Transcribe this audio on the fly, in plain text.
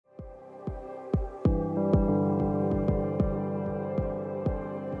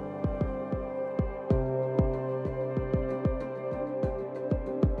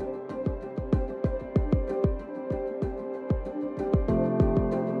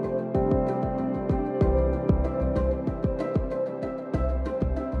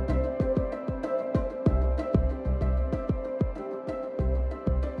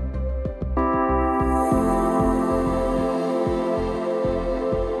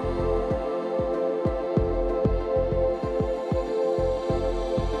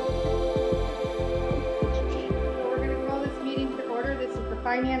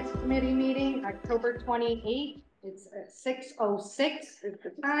Finance Committee meeting, October 28th. It's at 6:06 is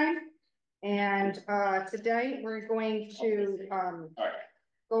the time. And today we're going to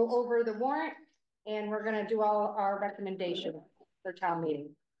go over the warrant, and we're going to do all our recommendations for town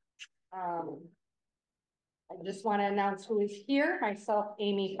meeting. I just want to announce who is here. Myself,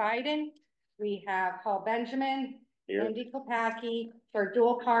 Amy Biden. We have Paul Benjamin, here. Andy Kopacki,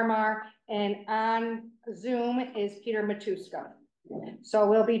 Shardul Karmar, and on Zoom is Peter Matusko. So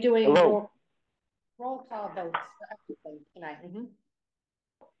we'll be doing roll call votes for everything tonight.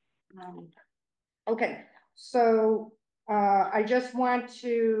 Okay, so I just want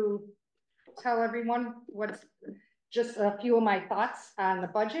to tell everyone what's just a few of my thoughts on the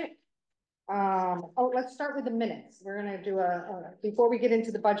budget. Let's start with the minutes. We're going to do before we get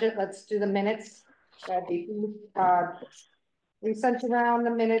into the budget, let's do the minutes. We sent around the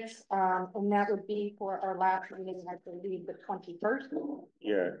minutes, and that would be for our last meeting, I believe, the 21st.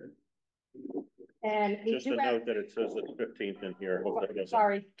 Yeah. And just a note that it says the 15th in here. Hope that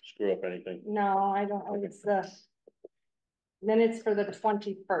doesn't screw up anything. No, I don't. Okay. It's the minutes for the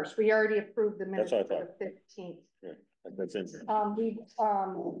 21st. We already approved the minutes for the 15th. Yeah, that's in here.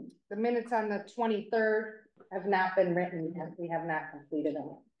 The minutes on the 23rd have not been written yet. We have not completed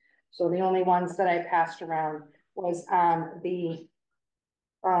them. So the only ones that I passed around was on the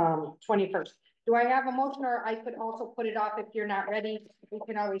 21st. Do I have a motion, or I could also put it off if you're not ready? We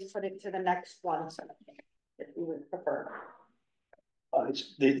can always put it to the next one if you would prefer.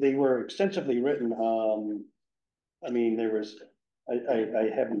 They were extensively written. I mean, there was, I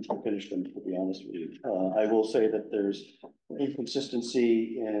haven't finished them, to be honest with you. I will say that there's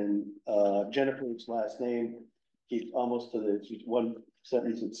inconsistency in Jennifer's last name. Keep almost to the one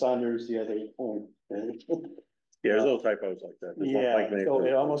sentence in Saunders, the other point. Yeah, there's little typos like that. There's so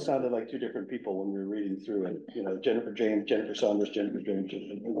it almost sounded like two different people when we were reading through it. You know, Jennifer James, Jennifer Saunders, Jennifer James.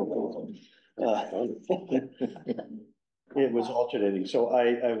 It was alternating. So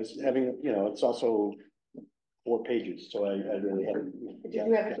I was having, you know, it's also 4 pages. So I really haven't. Did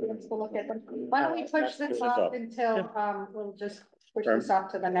you have a chance to look at them? Why don't we push this off until we'll just push this off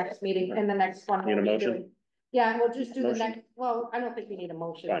to the next meeting and the next one. Need a motion? Yeah, we'll just do the next. Well, I don't think we need a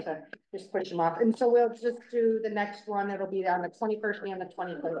motion to just push them off. And so we'll just do the next one. It'll be on the 21st and the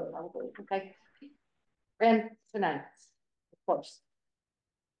 23rd, probably. Okay. And tonight, of course.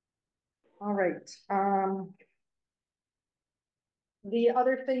 All right. The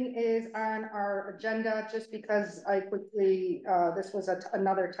other thing is on our agenda, just because I quickly, this was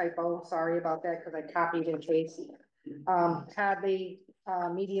another typo. Sorry about that, because I copied and pasted. Had the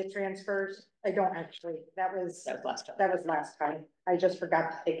media transfers. I don't actually. That was last time. That was last time. I just forgot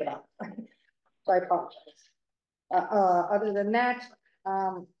to take it off. So I apologize. Other than that,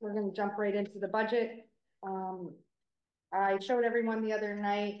 we're going to jump right into the budget. I showed everyone the other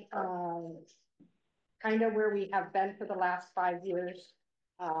night kind of where we have been for the last 5 years.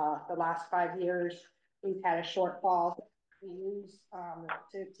 The last 5 years, we've had a shortfall. We use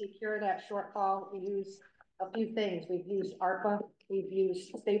to take care of that shortfall. We use a few things. We've used ARPA, we've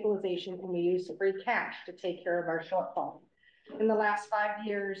used stabilization, and we used free cash to take care of our shortfall. In the last 5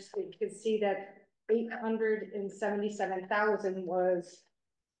 years, you can see that 877,000 was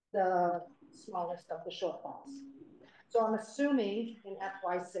the smallest of the shortfalls. So I'm assuming in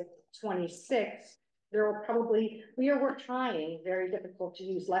FY26, there will probably, we're trying very difficult to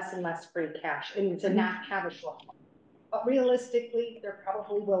use less and less free cash and to not have a shortfall. But realistically, there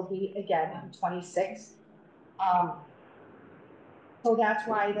probably will be again in 26. So that's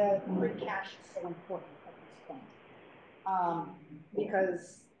why the free cash is so important at this point,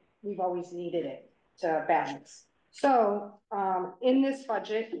 because we've always needed it to balance. So in this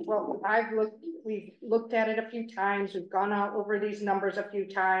budget, well, we've looked at it a few times. We've gone out over these numbers a few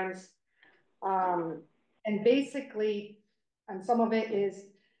times. And basically, and some of it is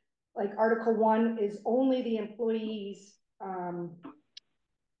like Article 1 is only the employees,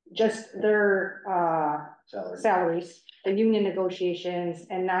 just their salaries, the union negotiations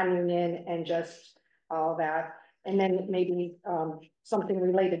and non-union and just all that. And then maybe something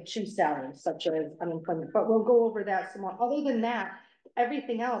related to salaries, such as unemployment, but we'll go over that some more. Other than that,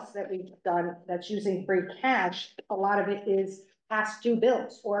 everything else that we've done that's using free cash, a lot of it is past due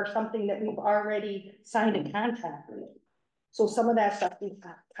bills or something that we've already signed a contract with. So some of that stuff we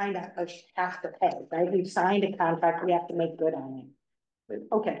kind of have to pay, right? We've signed a contract, we have to make good on it.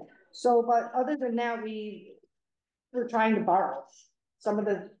 Okay, so, but other than that, we're trying to borrow some of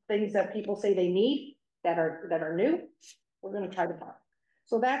the things that people say they need that are new. We're going to try to borrow.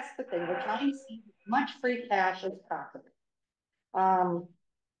 So that's the thing. We're trying to see as much free cash as possible.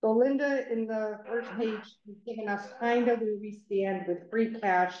 So Linda, in the first page, has given us kind of where we stand with free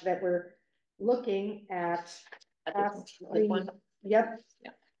cash that we're looking at. Yep. Yeah.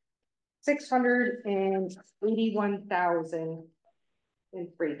 681,000 in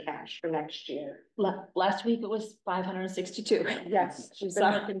free cash for next year. Last week it was 562. Yes, she's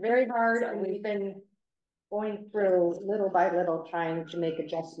been working very hard and we've been going through little by little trying to make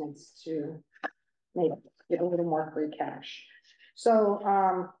adjustments to make get a little more free cash. So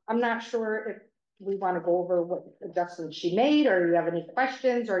I'm not sure if we want to go over what adjustments she made, or you have any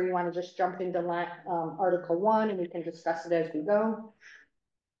questions, or you want to just jump into Article 1 and we can discuss it as we go.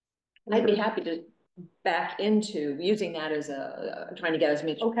 I'd be happy to back into using that as trying to get as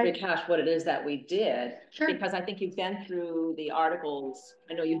much free cash what it is that we did. Sure. Because I think you've been through the articles.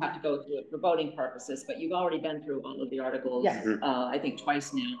 I know you have to go through it for voting purposes, but you've already been through all of the articles. Yes. I think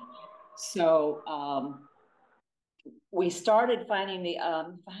twice now. So we started finding the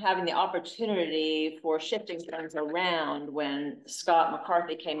having the opportunity for shifting things around when Scott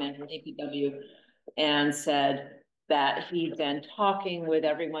McCarthy came in from DPW and said that he'd been talking with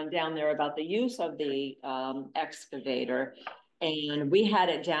everyone down there about the use of the excavator. And we had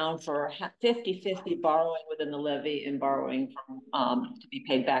it down for 50-50 borrowing within the levy and borrowing from to be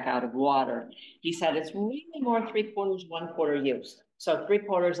paid back out of water. He said it's really more 3/4, 1/4 use. So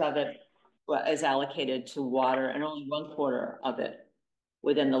 3/4 of it is allocated to water and only 1/4 of it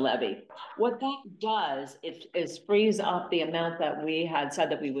within the levy. What that does is frees up the amount that we had said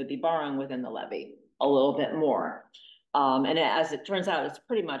that we would be borrowing within the levy a little bit more. And as it turns out, it's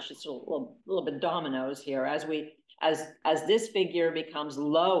pretty much just a little bit dominoes here. As this figure becomes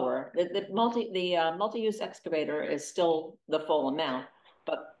lower, the multi-use excavator is still the full amount,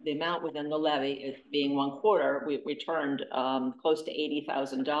 but the amount within the levy is being 1/4. We returned close to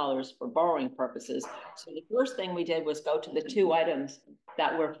 $80,000 for borrowing purposes. So the first thing we did was go to the two items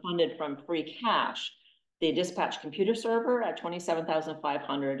that were funded from free cash: the dispatch computer server at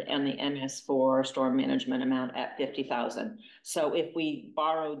 $27,500 and the MS4 storm management amount at $50,000. So if we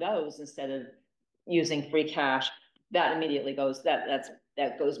borrow those instead of using free cash, that immediately goes that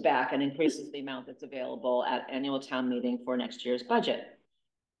goes back and increases the amount that's available at annual town meeting for next year's budget.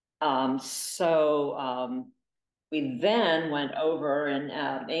 We then went over and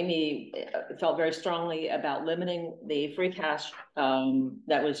Amy felt very strongly about limiting the free cash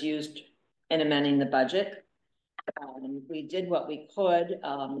that was used in amending the budget. We did what we could.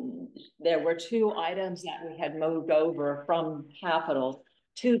 There were two items that we had moved over from capital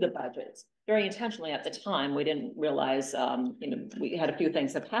to the budgets very intentionally at the time. We didn't realize, we had a few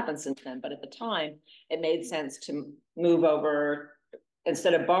things that happened since then, but at the time it made sense to move over,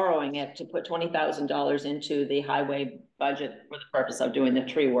 instead of borrowing it, to put $20,000 into the highway budget for the purpose of doing the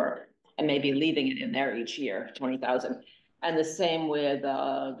tree work and maybe leaving it in there each year, 20,000. And the same with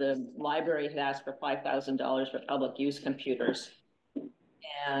the library had asked for $5,000 for public use computers.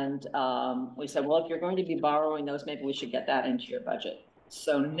 And we said, well, if you're going to be borrowing those, maybe we should get that into your budget.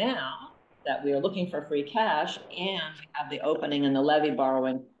 So now that we are looking for free cash and we have the opening and the levy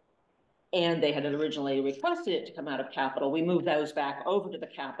borrowing, and they had originally requested it to come out of capital, we moved those back over to the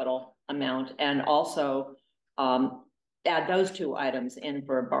capital amount and also add those two items in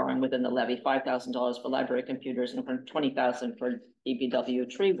for borrowing within the levy: $5,000 for library computers and $20,000 for DPW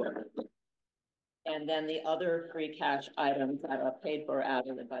tree work. And then the other free cash items that are paid for out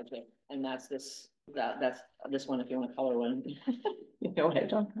of the budget, and that's this one, if you want to color one. You know what I'm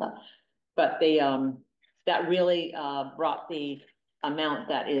talking about. But that really brought the amount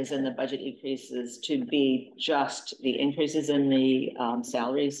that is in the budget increases to be just the increases in the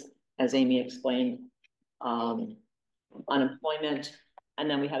salaries, as Amy explained, unemployment, and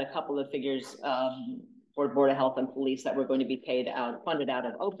then we had a couple of figures for Board of Health and Police that were going to be funded out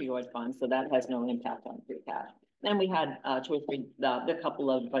of opioid funds, so that has no impact on free cash. Then we had two or three, the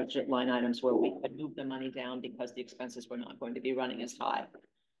couple of budget line items where we could move the money down because the expenses were not going to be running as high.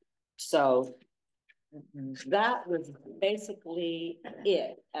 So that was basically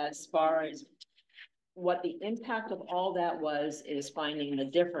it as far as what the impact of all that was, is finding the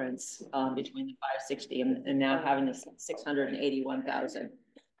difference between the 560 and now having the 681,000.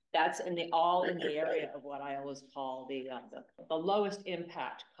 That's all in the area of what I always call the lowest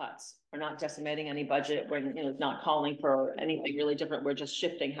impact cuts. We're not decimating any budget. We're not calling for anything really different. We're just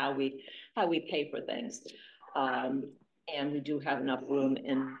shifting how we pay for things. And we do have enough room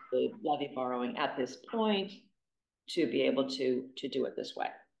in the levy borrowing at this point to be able to do it this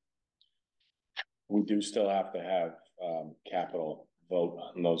way. We do still have to have capital vote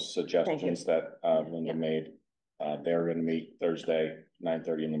on those suggestions that Linda made. They're going to meet Thursday,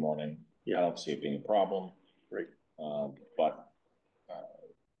 9:30 in the morning. Yeah. I don't see it being a problem. Right. But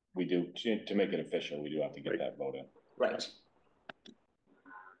we do, to make it official, we do have to get that vote in. Right.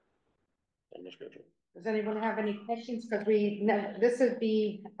 On the schedule. Does anyone have any questions? Because this would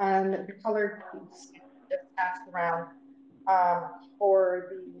be the colored piece that's passed around for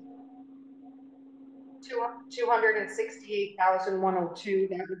the 268,102.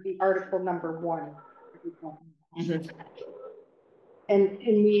 That would be article number 1. Mhm. And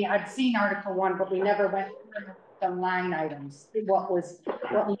we had seen article 1, but we never went through the line items. What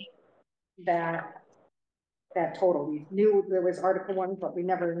that total? We knew there was article 1, but we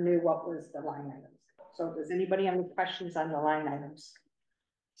never knew what was the line items. So does anybody have any questions on the line items?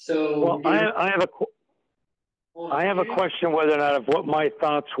 So, Well, I have a question whether or not of what my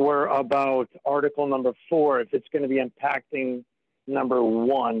thoughts were about article number 4, if it's going to be impacting number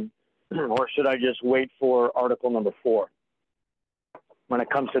 1, or should I just wait for article number 4 when it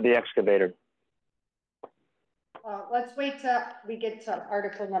comes to the excavator? Let's wait till we get to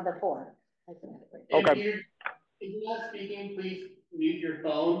article number 4. Okay. If you're not speaking, please mute your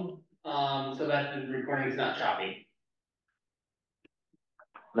phone, so that the recording is not choppy.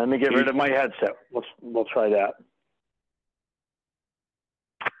 Let me get rid of my headset. We'll try that.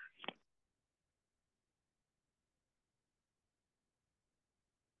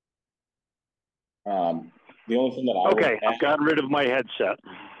 The only thing that I Okay, would I've gotten rid of my headset.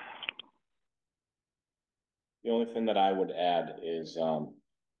 The only thing that I would add is, I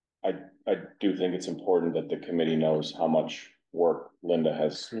do think it's important that the committee knows how much work Linda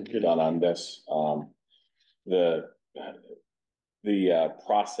has done on this. The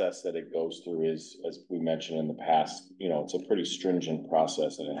process that it goes through is, as we mentioned in the past, you know, it's a pretty stringent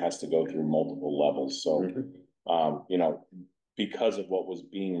process and it has to go through multiple levels. So, you know, because of what was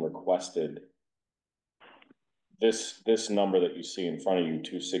being requested, this number that you see in front of you,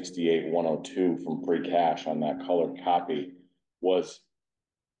 268,102 from free cash on that colored copy, was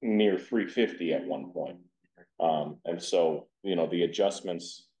near 350 at one point. And so, you know, the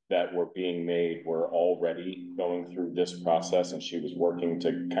adjustments that were being made were already going through this process, and she was working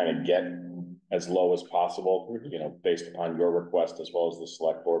to kind of get as low as possible, you know, based upon your request as well as the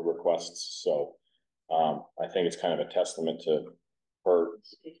select board requests. So I think it's kind of a testament to her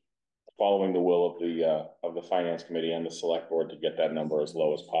following the will of the finance committee and the select board to get that number as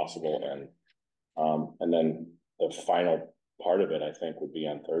low as possible. And then the final part of it, I think, would be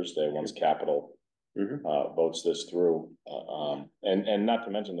on Thursday once capital votes this through. And not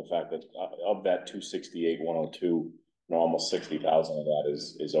to mention the fact that of that 268,102, you know, almost 60,000 of that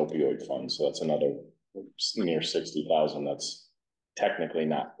is opioid funds. So that's another near 60,000 that's technically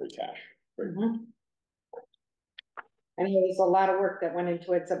not free cash. And there was a lot of work that went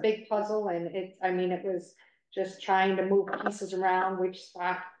into it. It's a big puzzle, and it was just trying to move pieces around, which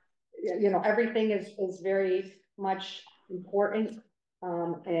spot, you know, everything is very much important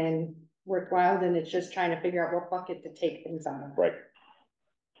and worthwhile, and it's just trying to figure out what bucket to take things out of. Right.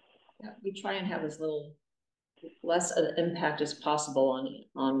 Yeah, we try and have as little less of an impact as possible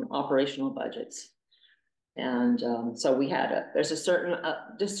on operational budgets. And so we had there's a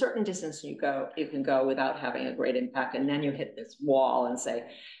certain distance you can go without having a great impact, and then you hit this wall and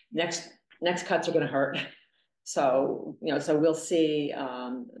say next cuts are going to hurt. So, you know, so we'll see.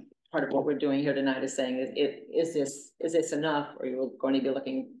 Part of what we're doing here tonight is saying is this enough, or you're going to be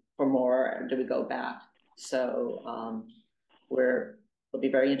looking for more, or do we go back? So we'll be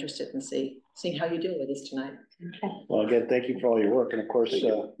very interested in seeing how you deal with this tonight. Okay. Well, again, thank you for all your work. And of course,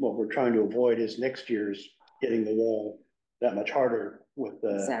 what we're trying to avoid is next year's getting the wall that much harder with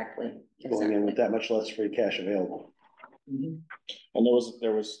Exactly. going in with that much less free cash available. And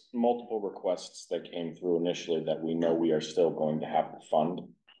there was multiple requests that came through initially that we know we are still going to have to fund.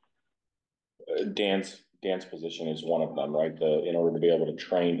 Dan's position is one of them, right? In order to be able to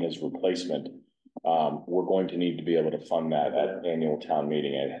train his replacement, we're going to need to be able to fund that at annual town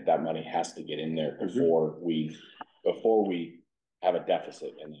meeting, and that money has to get in there before we have a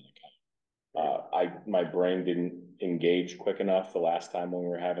deficit in the account. My brain didn't engage quick enough the last time when we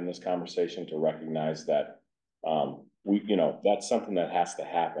were having this conversation to recognize that you know, that's something that has to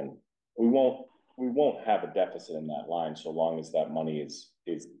happen. We won't have a deficit in that line so long as that money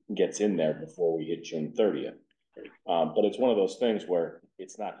gets in there before we hit June 30th. But it's one of those things where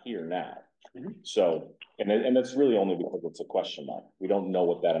it's not here now. So, and it's really only because it's a question mark. We don't know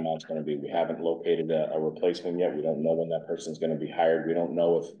what that amount's going to be. We haven't located a replacement yet. We don't know when that person's going to be hired. We don't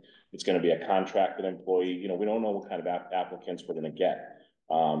know if it's going to be a contracted employee. You know, we don't know what kind of applicants we're going to get.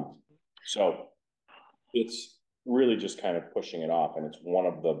 So it's really just kind of pushing it off. And it's one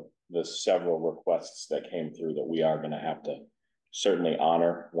of the several requests that came through that we are going to have to certainly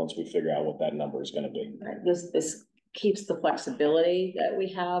honor once we figure out what that number is going to be. This keeps the flexibility that we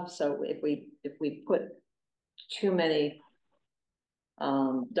have, so if we put too many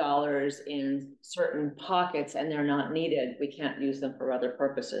dollars in certain pockets and they're not needed, we can't use them for other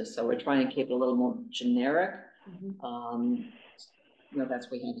purposes, so we're trying to keep it a little more generic. You know,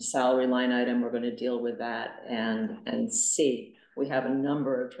 that's, we have a salary line item, we're gonna deal with that and see. We have a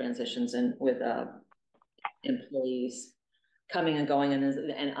number of transitions in with employees coming and going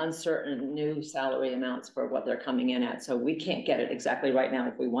and uncertain new salary amounts for what they're coming in at, so we can't get it exactly right now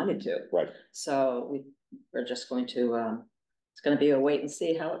if we wanted to. Right. So we're just going to, it's gonna be a wait and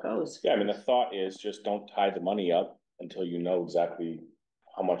see how it goes. Yeah, I mean, the thought is just don't tie the money up until you know exactly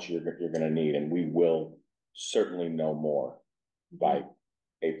how much you're gonna need, and we will certainly know more by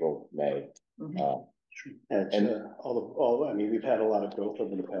April, May. That's, I mean, we've had a lot of growth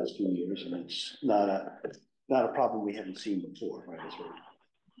over the past few years, and it's not a problem we haven't seen before, right? As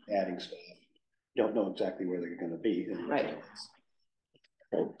we're adding staff, don't know exactly where they're gonna be. Right.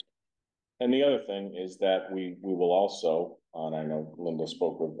 And the other thing is that we will also, and I know Linda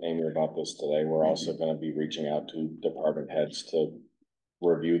spoke with Amy about this today, we're also gonna be reaching out to department heads to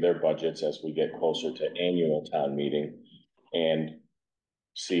review their budgets as we get closer to annual town meeting and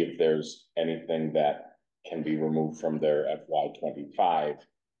see if there's anything that can be removed from their FY25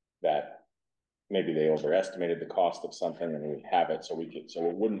 that maybe they overestimated the cost of something and we have it, so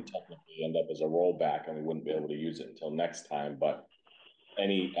it wouldn't technically end up as a rollback and we wouldn't be able to use it until next time, but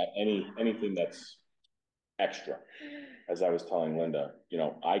anything that's extra, as I was telling Linda, you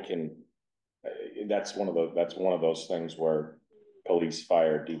know, that's one of those things where police,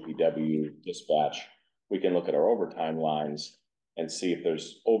 fire, DPW, dispatch, we can look at our overtime lines and see if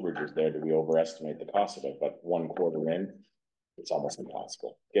there's overages there. Do we overestimate the cost of it? But 1 quarter in, it's almost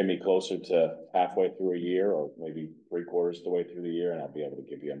impossible. Get me closer to halfway through a year or maybe 3/4 of the way through the year, and I'll be able to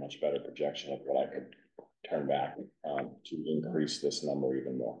give you a much better projection of what I could turn back to increase this number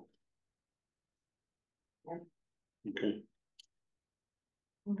even more. Okay.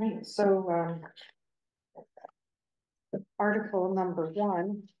 All right, so, article number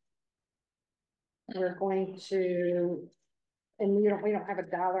 1, we're going to, and we don't have a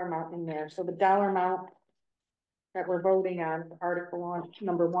dollar amount in there, so the dollar amount that we're voting on, article on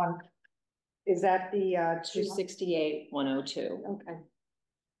number 1, is that the, 268,102. okay.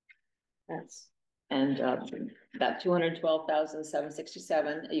 That's, And that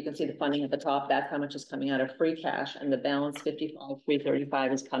 212,767, you can see the funding at the top, that's how much is coming out of free cash, and the balance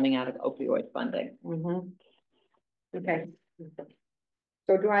 55,335 is coming out of opioid funding. okay.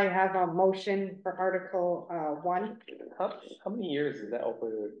 So do I have a motion for article 1? How many years is that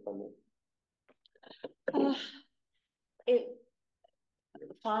opioid funding? It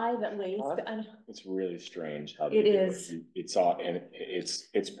 5 at least. It's really strange how it is. It's all, and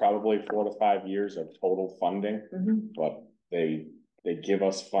it's probably 4 to 5 years of total funding, but they give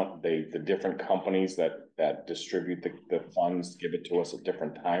us the different companies that distribute the funds give it to us at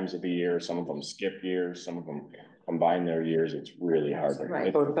different times of the year. Some of them skip years, some of them combine their years. It's really hard.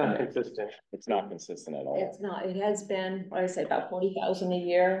 Right. So it's not consistent. It's not consistent at all. It's not. It has been, what I say, about 40,000 a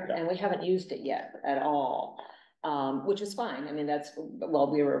year, and we haven't used it yet at all. Which is fine. I mean, that's, well,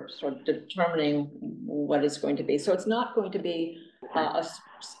 we were sort of determining what it's going to be. So it's not going to be a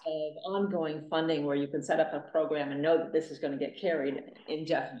source of ongoing funding where you can set up a program and know that this is going to get carried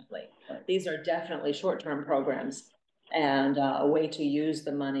indefinitely. These are definitely short-term programs and a way to use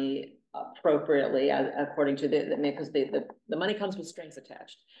the money appropriately according to because the money comes with strings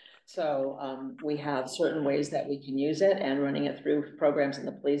attached. So we have certain ways that we can use it, and running it through programs in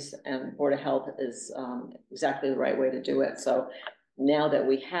the police and Board of Health is exactly the right way to do it. So now that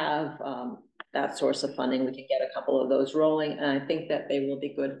we have that source of funding, we can get a couple of those rolling, and I think that they will be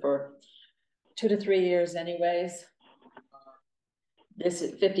good for 2 to 3 years anyways. This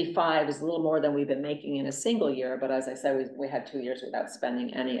 55 is a little more than we've been making in a single year, but as I said, we had 2 years without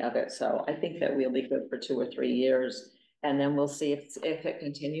spending any of it. So I think that we'll be good for 2 or 3 years. And then we'll see if it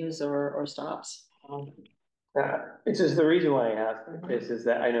continues or stops. It's just the reason why I asked this is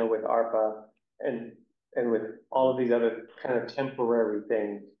that I know with ARPA and with all of these other kind of temporary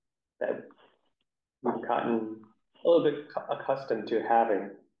things that we've gotten a little bit accustomed to having.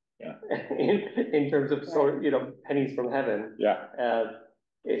 Yeah. in terms of pennies from heaven. Yeah.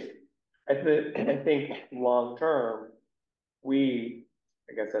 I think long term,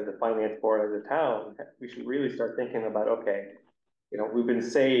 I guess as a finance board, as a town, we should really start thinking about, okay, we've been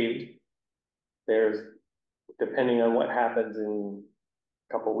saved. There's, depending on what happens in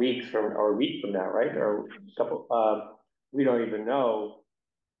a couple weeks or a week from now, right? Or a couple, we don't even know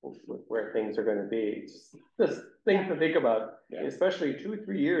where things are going to be. Just things to think about, especially 2 or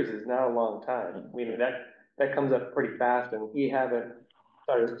 3 years is not a long time. I mean, that comes up pretty fast, and we haven't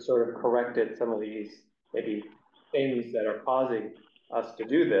sort of corrected some of these maybe things that are causing us to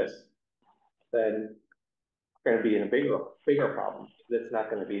do this, then we're gonna be in a bigger problem. That's not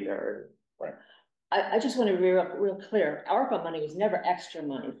gonna be there. Right. I just want to be real clear, ARPA money was never extra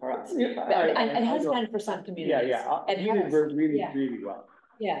money for us. And it has been for some communities. Yeah. It You did has. really, Yeah. really well.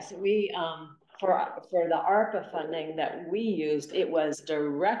 Yes, we, for the ARPA funding that we used, it was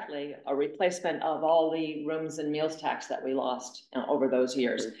directly a replacement of all the rooms and meals tax that we lost over those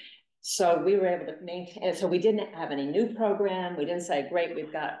years. So we were able to maintain, so we didn't have any new program. We didn't say, great,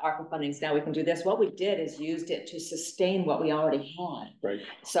 we've got ARPA fundings, now we can do this. What we did is used it to sustain what we already had. Right.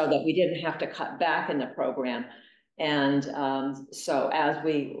 So that we didn't have to cut back in the program. And so as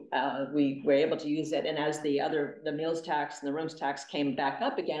we were able to use it, and as the meals tax and the rooms tax came back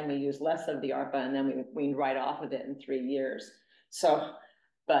up again, we used less of the ARPA, and then we write off of it in 3 years. So,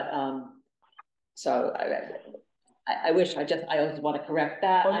 but I wish I always want to correct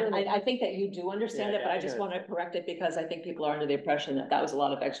that. I think that you do understand it, but I just want to correct it because I think people are under the impression that that was a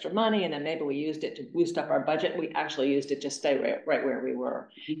lot of extra money, and then maybe we used it to boost up our budget. We actually used it to stay right where we were,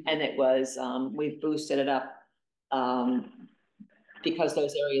 and it was we boosted it up. Because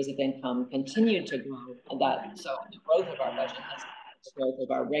those areas of income continued to grow, and so the growth of our budget has the growth of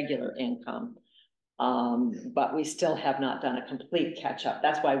our regular income. But we still have not done a complete catch up.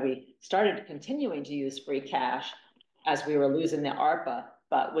 That's why we started continuing to use free cash as we were losing the ARPA,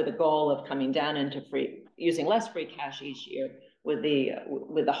 but with the goal of coming down into using less free cash each year with the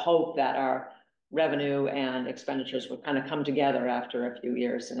hope that our revenue and expenditures would kind of come together after a few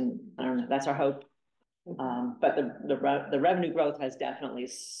years. And I don't know, that's our hope. But the revenue growth has definitely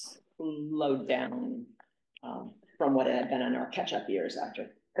slowed down from what it had been in our catch-up years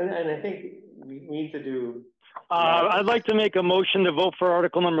after. And I think we need to do. I'd like to make a motion to vote for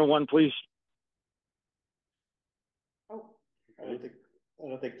article number 1, please. I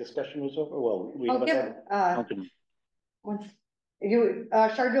don't think discussion was over. Well, we.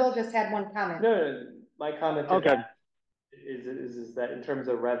 Shardul just had one comment. No, my comment to Okay. that is that in terms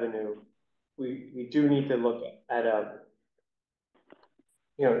of revenue, we do need to look at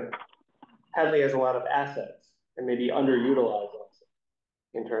Hadley has a lot of assets and maybe underutilized assets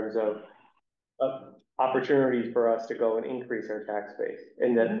in terms of opportunities for us to go and increase our tax base.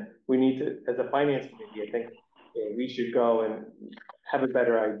 And then we need to, as a finance committee, I think we should go and have a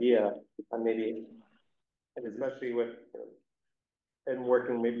better idea on maybe, and especially with, and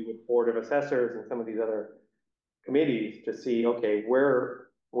working maybe with Board of Assessors and some of these other committees to see, okay, where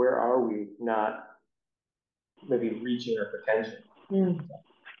are we not maybe reaching our potential?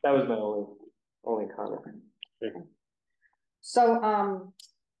 That was my only comment. So,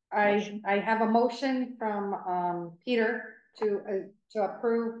 I have a motion from, Peter to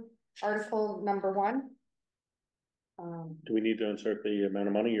approve article number 1. Do we need to insert the amount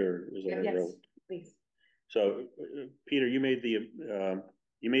of money, or is that? Yes, please. So, Peter, you made the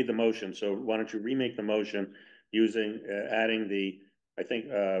motion, so why don't you remake the motion using, adding the, I think,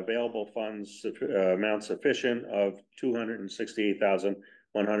 available funds, amount sufficient of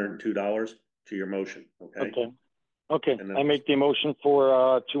 $268,102 to your motion, okay? Okay, I make the motion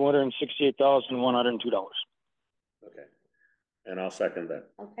for $268,102. Okay, and I'll second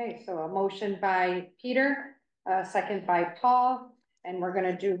that. Okay, so a motion by Peter, second by Paul, and we're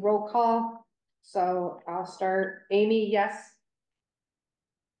gonna do roll call. So I'll start. Amy, yes.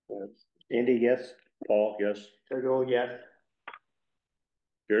 Andy, yes. Paul, yes. Shardul, yes.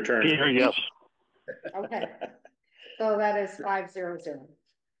 Your turn. Peter, yes. Okay, so that is 500.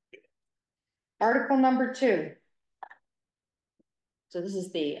 Article number 2. So this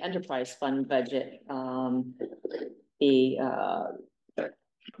is the enterprise fund budget.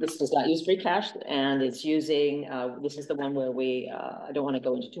 This does not use free cash, and it's using, this is the one where I don't want to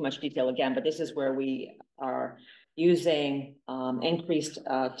go into too much detail again, but this is where we are using increased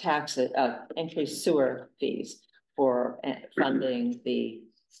taxes, increased sewer fees for funding the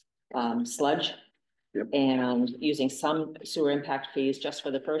sludge. Yep. And using some sewer impact fees just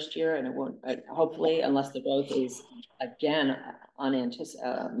for the first year, and it won't, hopefully, unless the growth is again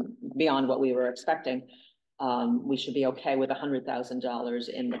beyond what we were expecting, we should be okay with $100,000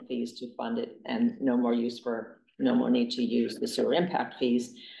 in the fees to fund it, and no more need to use the sewer impact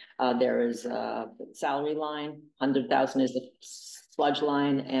fees. There is a salary line, 100,000 is the sludge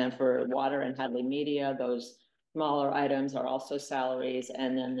line, and for water and Hadley Media, those smaller items are also salaries.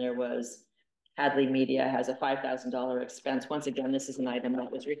 And then there was Hadley Media has a $5,000 expense. Once again, this is an item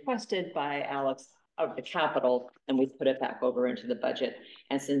that was requested by Alex of the Capitol, and we've put it back over into the budget.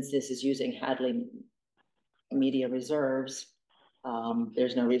 And since this is using Hadley Media reserves,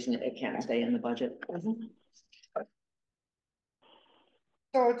 there's no reason it can't stay in the budget.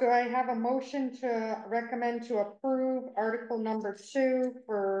 So do I have a motion to recommend to approve article number 2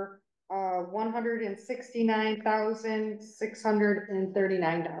 for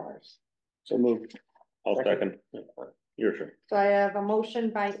 $169,639? So moved. I'll second. Your turn. So I have a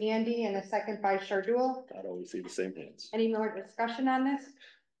motion by Andy and a second by Shardul. I always see the same hands. Any more discussion on this?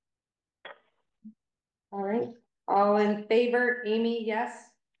 All right, all in favor, Amy,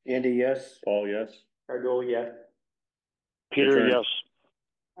 yes? Andy, yes. Paul, yes? Cardole, yes. Peter, turn. yes.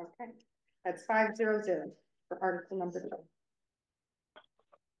 Okay, that's 500 for article number 2.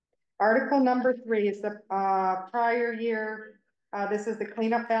 Article number 3 is the prior year, this is the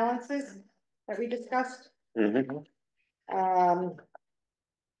cleanup balances that we discussed. Mhm.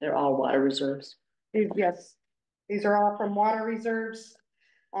 They're all water reserves. Yes, these are all from water reserves.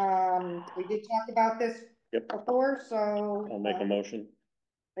 We did talk about this Yep. before, so. I'll make a motion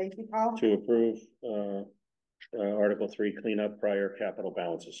Thank you, Paul. to approve, Article 3 cleanup prior capital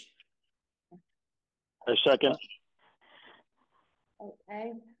balances. A second.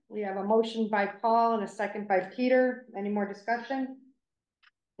 Okay, we have a motion by Paul and a second by Peter. Any more discussion?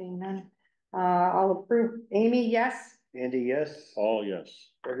 Seeing none. I'll approve. Amy, yes? Andy, yes. Paul,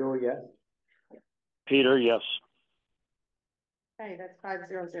 yes. Cardole, yes. Peter, yes. Okay, that's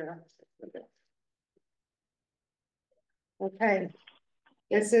 500. Okay.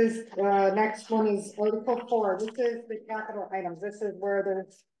 This is, next one is Article 4. This is the capital items. This is where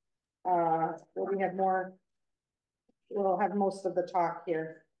there's, where we have more, we'll have most of the talk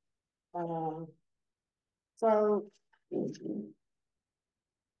here. So,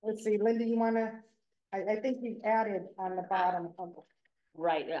 let's see, Linda, you wanna, I think you added on the bottom of,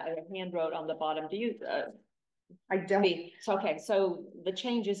 Right, I hand wrote on the bottom, do you, I don't, it's okay, so the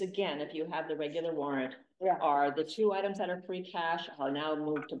changes again, if you have the regular warrant, yeah, are the 2 items that are free cash are now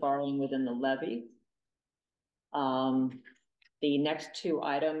moved to borrowing within the levy. The next 2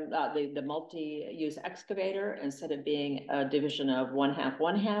 items, the multi-use excavator, instead of being a division of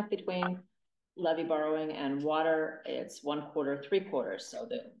 1/2 between levy borrowing and water, it's 1/4, 3/4. So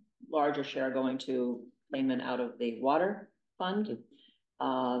the larger share going to payment out of the water fund.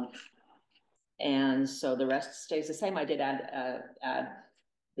 And so the rest stays the same. I did add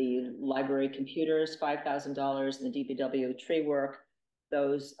the library computers, $5,000, and the DPW tree work.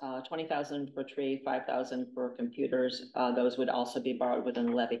 Those 20,000 for tree, 5,000 for computers. Those would also be borrowed within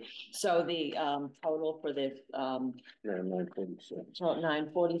the levy. So the total for the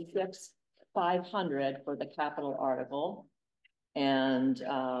 946, 500 for the capital article, and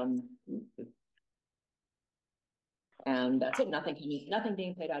that's it. Nothing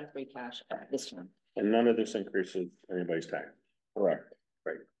being paid out of free cash at this time. And none of this increases anybody's tax. Correct.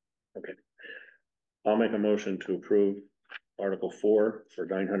 Right. Okay. I'll make a motion to approve Article 4 for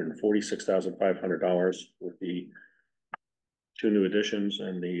 $946,500 with the 2 new additions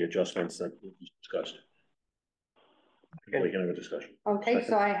and the adjustments that we discussed. We can have a discussion. okay,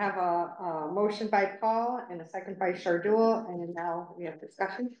 so I have a motion by Paul and a second by Shardul, and now we have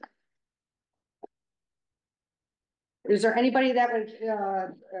discussion. Is there anybody that would,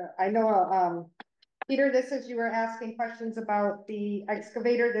 I know, Peter, this is, you were asking questions about the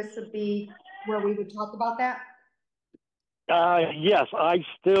excavator. This would be where we would talk about that? Yes, I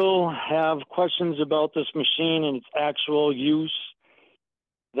still have questions about this machine and its actual use.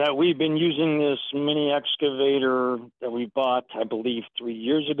 That we've been using this mini excavator that we bought, I believe, 3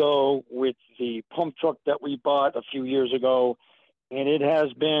 years ago with the pump truck that we bought a few years ago. And it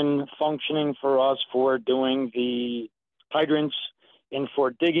has been functioning for us for doing the hydrants and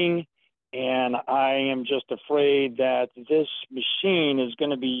for digging. And I am just afraid that this machine is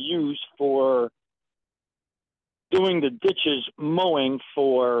going to be used for doing the ditches mowing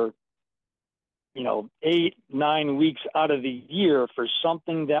for, 8-9 weeks out of the year for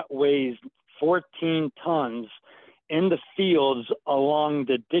something that weighs 14 tons in the fields along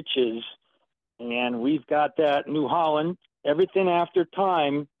the ditches. And we've got that New Holland, everything after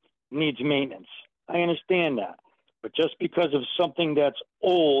time needs maintenance. I understand that. But just because of something that's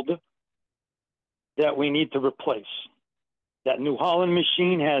old that we need to replace. That New Holland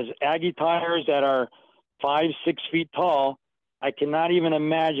machine has Aggie tires that are 5-6 feet tall. I cannot even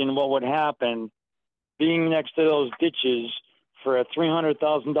imagine what would happen being next to those ditches for a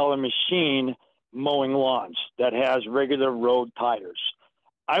 $300,000 machine mowing lawns that has regular road tires.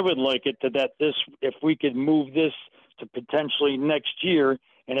 I would like it that this, if we could move this to potentially next year,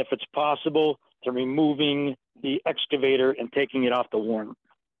 and if it's possible, to removing the excavator and taking it off the warrant.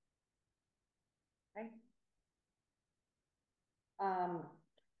 Okay.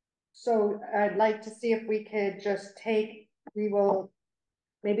 So I'd like to see if we could just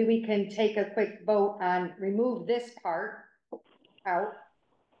maybe we can take a quick vote on remove this part out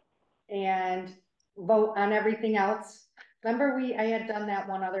and vote on everything else. Remember I had done that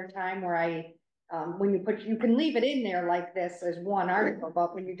one other time where when you can leave it in there like this as one article,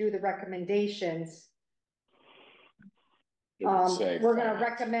 but when you do the recommendations, It would say we're gonna finance.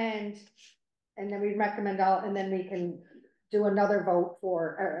 recommend, and then we recommend all, and then we can do another vote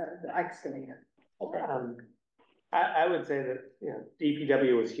for, the excavator. Okay, I would say that, you know,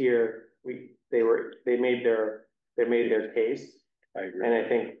 DPW was here, they made their case. I agree. And I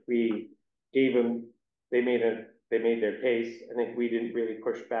think we gave them, they made their case. I think we didn't really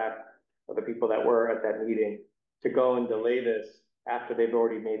push back for the people that were at that meeting to go and delay this after they've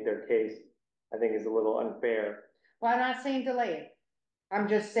already made their case. I think is a little unfair. Well, I'm not saying delay it. I'm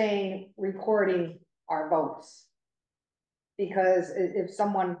just saying recording our votes. Because if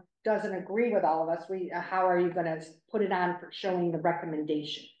someone doesn't agree with all of us, how are you gonna put it on for showing the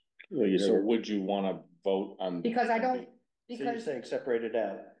recommendation? Well, so would you wanna vote on? Because I don't, So you're because, saying separate it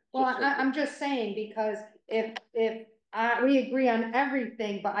out? well, Just like- I'm just saying, because if we agree on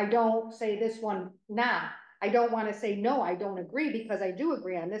everything, but I don't say this one now. I don't wanna say, no, I don't agree, because I do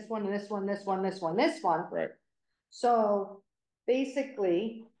agree on this one, this one, this one, this one, this one. Right. So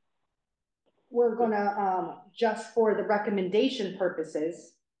basically, we're gonna, just for the recommendation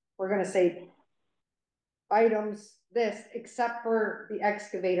purposes, we're gonna say items this, except for the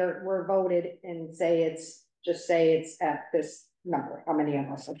excavator, were voted and just say it's at this number, how many of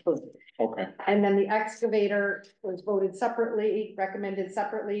us approved it. Okay, And then the excavator was voted separately, recommended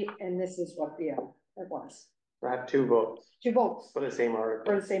separately, and this is what it was. I have 2 votes 2 votes for the same for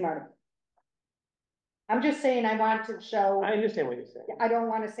article. the same article. I'm just saying I want to show, I understand what you're saying. I don't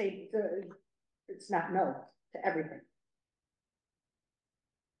wanna say it's not no to everything.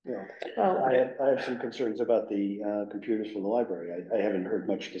 Yeah. Well, I have some concerns about the computers for the library. I haven't heard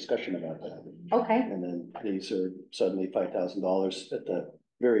much discussion about that. Okay, And then these are suddenly $5,000 at the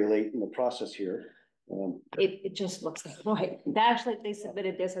very late in the process here. It just looks like, right, actually, they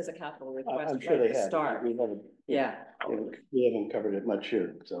submitted this as a capital request I'm sure right they at the have. start. We haven't. Yeah, We haven't covered it much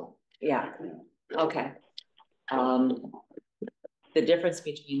here, so. yeah, okay. The difference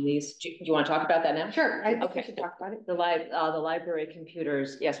between these, do you want to talk about that now? sure, I think we Okay. should talk about it. The library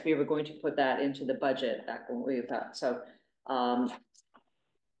computers, yes, we were going to put that into the budget back when we thought, so,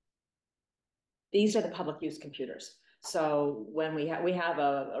 these are the public use computers. So when we have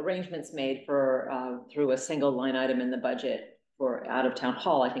arrangements made for, through a single line item in the budget for out of town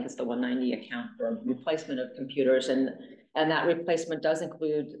hall, I think it's the 190 account for replacement of computers, and that replacement does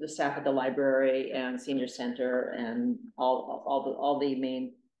include the staff at the library and senior center and all the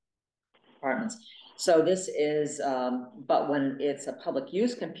main departments. So this is, but when it's a public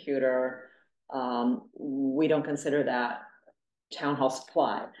use computer, we don't consider that town hall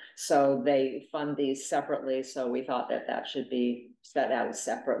supply. So they fund these separately. So we thought that that should be set out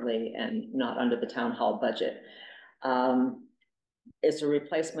separately and not under the town hall budget. It's a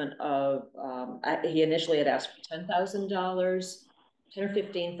replacement of, he initially had asked for $10,000, $10,000 or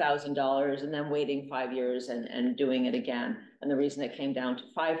 $15,000, and then waiting 5 years and doing it again. And the reason it came down to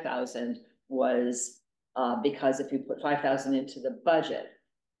 5,000 was because if you put 5,000 into the budget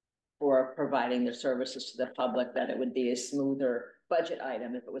for providing their services to the public, that it would be a smoother budget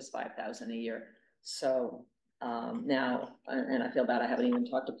item if it was 5,000 a year. So now, and I feel bad I haven't even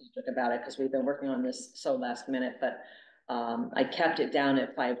talked to Patrick about it because we've been working on this so last minute, but I kept it down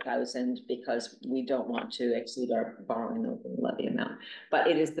at 5,000 because we don't want to exceed our borrowing levy amount. But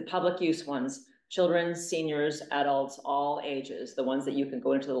it is the public use ones, children, seniors, adults, all ages, the ones that you can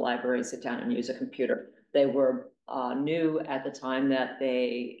go into the library and sit down and use a computer. They were new at the time that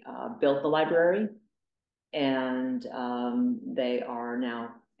they built the library, and they are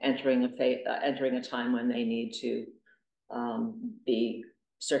now entering a time when they need to be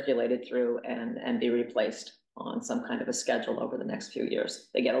circulated through and be replaced on some kind of a schedule over the next few years.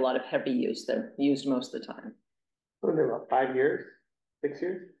 They get a lot of heavy use. They're used most of the time. What are they, about 5 years, 6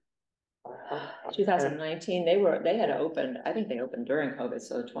 years? 2019, they had opened, I think they opened during COVID,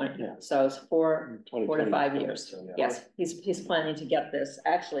 so 20, Yeah. so it's 4 to 5 years. So, yeah. Yes, he's planning to get this,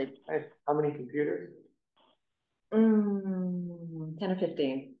 actually, How many computers? 10 or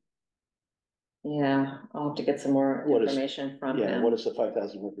 15. Yeah, I'll have to get some more What is- information from Yeah, him. what does the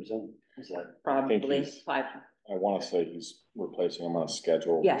 5,000 represent? Is that? Probably he's- 5. I wanna say he's replacing them on a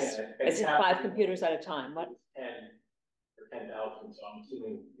schedule. Yes, it's 5 computers at a time. What? 10 or 10,000, so I'm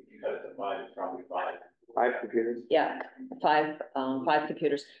assuming if you cut it to 5, it's probably 5. 5 computers? Yeah, 5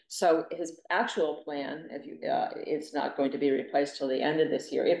 computers. So his actual plan, if you, it's not going to be replaced till the end of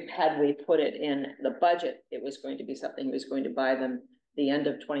this year. Had we put it in the budget, it was going to be something he was going to buy them the end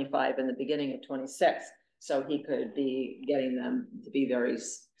of 25 and the beginning of 26. So he could be getting them to be very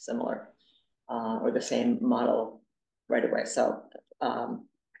similar, or the same model right away, so,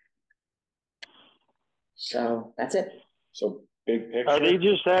 so that's it. So big picture. Are they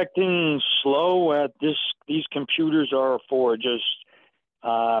just acting slow at this? These computers are for just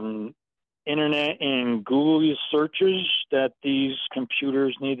internet and Google searches that these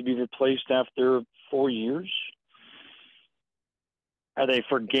computers need to be replaced after 4 years? Are they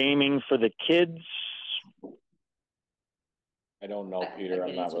for gaming for the kids? I don't know, I Peter, I'm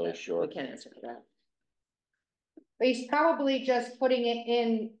can't not answer really that. sure. We can't answer for that. But he's probably just putting it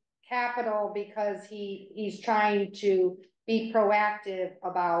in capital because he's trying to be proactive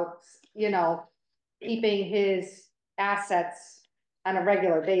about, you know, keeping his assets on a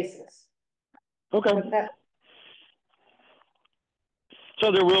regular basis. Okay. But that,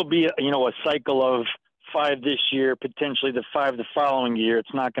 So there will be, you know, a cycle of 5 this year, potentially the 5 the following year.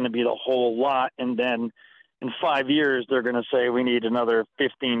 It's not going to be the whole lot. And then in 5 years, they're going to say we need another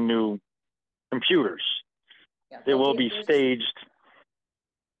 15 new computers. Yeah, They well, will be there's- staged.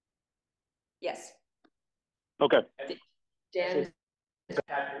 Yes, Okay. Dan,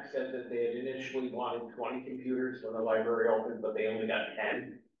 Patrick said that they had initially wanted 20 computers when the library opened, but they only got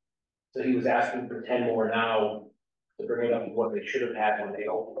 10. So he was asking for 10 more now to bring it up to what they should have had when they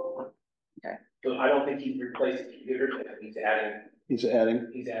opened. Okay. So I don't think he's replaced computers, he's adding He's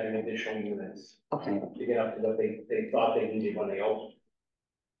adding, additional units. okay. To get up to what they thought they needed when they opened.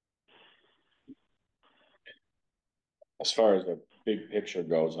 As far as the big picture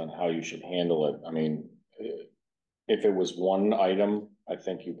goes on how you should handle it, I mean, if it was one item, I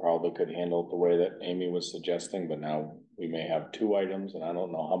think you probably could handle it the way that Amy was suggesting, but now we may have 2 items and I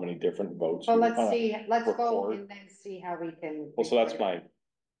don't know how many different votes. well, you let's wanna see, let's go record. and then see how we can. Well, so that's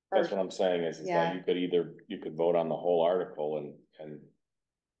what I'm saying is Yeah. that you could vote on the whole article and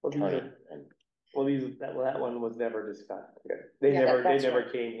Well, turn it and. that one was never discussed. They Yeah, never that's never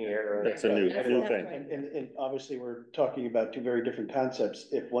right. came here. or- That's a new That's thing. right. and obviously we're talking about 2 very different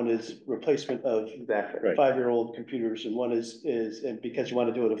concepts. If one is replacement of Exactly. Right. 5-year-old computers and one is, and because you want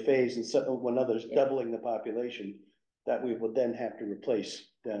to do it a phase and so, one other's Yeah. doubling the population, that we would then have to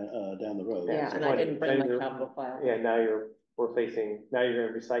replace down the road. Yeah, and I didn't bring my capital file. Yeah, now we're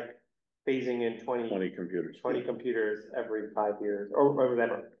gonna recycle, phasing in 20 computers. 20 computers every 5 years, or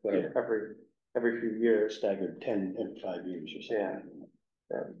whatever, Whatever. every few years. Staggered 10 and 5 years or something.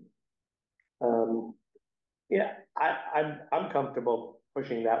 Yeah, I'm comfortable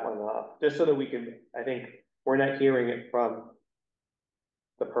pushing that one off, just so that we can, I think, we're not hearing it from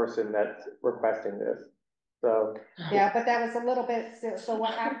the person that's requesting this, so. Yeah, but that was a little bit, so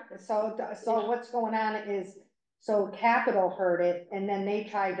what happened, so what's going on is, so Capital heard it, and then they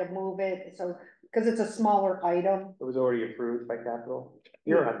tried to move it, so, because it's a smaller item. It was already approved by Capital.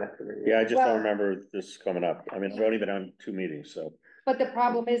 You're on that committee. Yeah, I just Well- don't remember this coming up. I mean, I've only been on 2 meetings, so. But the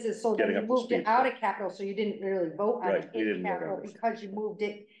problem is so then Getting you up to moved it speed, out so. of capital, so you didn't really vote on Right, it we in didn't vote on capital this. because you moved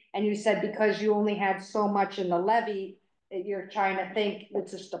it. And you said because you only had so much in the levy, that you're trying to think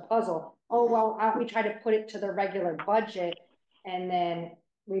it's just a puzzle. Oh, well, why don't we try to put it to the regular budget? And then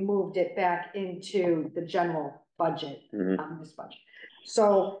we moved it back into the general budget, Mhm. this budget.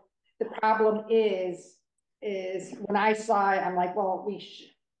 So the problem is when I saw it, I'm like, well, we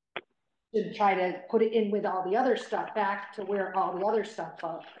should try to put it in with all the other stuff back to where all the other stuff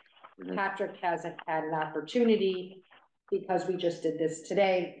was. Mhm. Patrick hasn't had an opportunity because we just did this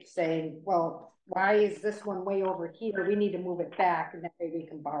today saying, well, why is this one way over here? We need to move it back and that way we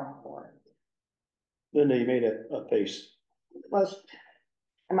can borrow for it. Then they made a face. Well,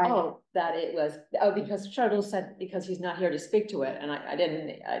 am I? Oh, that it was, because Charles said, because he's not here to speak to it, and I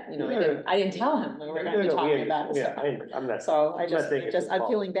didn't I didn't tell him we were gonna be talking about it. Yeah, I'm not. So I I'm not saying it's his I'm fault.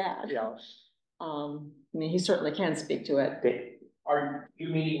 feeling bad. Yeah. I mean, he certainly can speak to it. Are you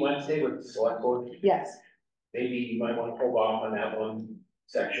meeting Wednesday with the select board? Yes, Maybe you might want to hold off on that one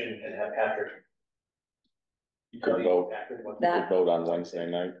section and have Patrick. You could vote, That- on Wednesday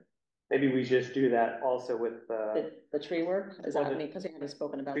night. Maybe we just do that also with The tree work, is that, because we haven't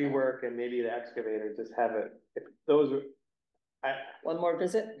spoken about tree that. work and maybe the excavator, just have it, if those are. One more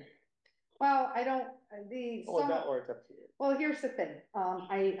visit? well, I don't, Or it's up to you. well, here's the thing,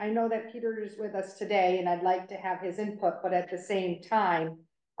 I know that Peter is with us today and I'd like to have his input, but at the same time,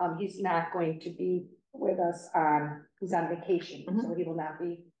 he's not going to be with us he's on vacation, so he will not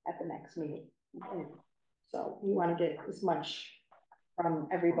be at the next meeting. So we want to get as much from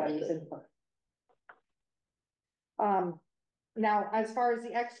everybody's input. Now, as far as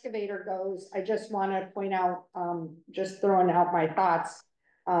the excavator goes, I just want to point out, just throwing out my thoughts.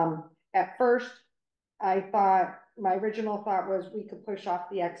 At first, I thought, my original thought was we could push off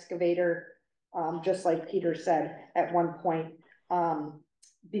the excavator, just like Peter said at one point.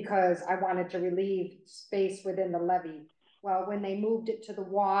 because I wanted to relieve space within the levee. Well, when they moved it to the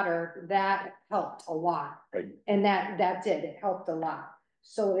water, that helped a lot. Right. And that did, it helped a lot.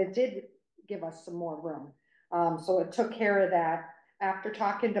 So it did give us some more room. So it took care of that. After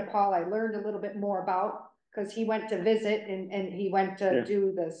talking to Paul, I learned a little bit more about, because he went to visit and he went to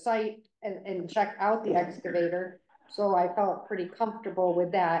do the site and check out the excavator. So I felt pretty comfortable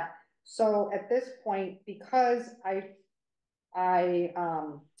with that. So at this point, because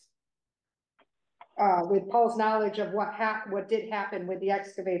with Paul's knowledge of what did happen with the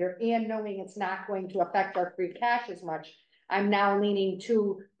excavator and knowing it's not going to affect our free cash as much, I'm now leaning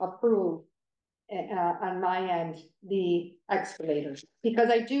to approve on my end, the excavator, because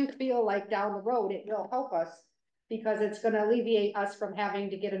I do feel like down the road, it will help us because it's gonna alleviate us from having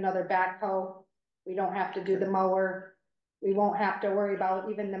to get another backhoe. We don't have to do the mower. We won't have to worry about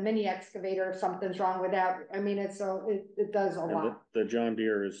even the mini excavator if something's wrong with that. I mean, it does a And lot. the John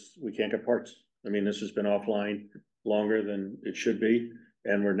Deere we can't get parts. I mean, this has been offline longer than it should be.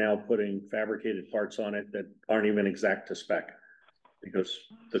 And we're now putting fabricated parts on it that aren't even exact to spec, because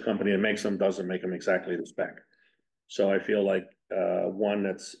the company that makes them doesn't make them exactly to spec. So I feel like, one,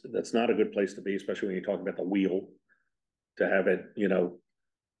 that's not a good place to be, especially when you talk about the wheel, to have it,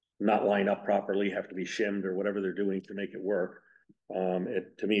 not line up properly, have to be shimmed or whatever they're doing to make it work.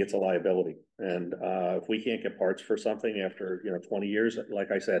 To me, it's a liability. And, if we can't get parts for something after, 20 years,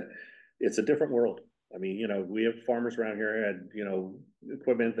 like I said, it's a different world. I mean, we have farmers around here had,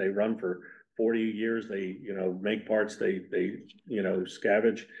 equipment they run for 40 years, they, make parts, they,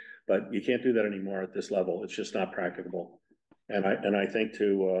 scavenge, but you can't do that anymore at this level. It's just not practicable. And I think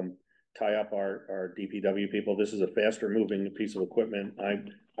to, tie up our DPW people, this is a faster moving piece of equipment.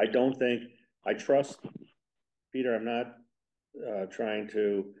 I don't think, I trust, Peter, I'm not, trying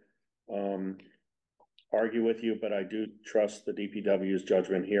to, argue with you, but I do trust the DPW's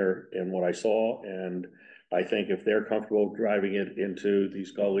judgment here in what I saw. And I think if they're comfortable driving it into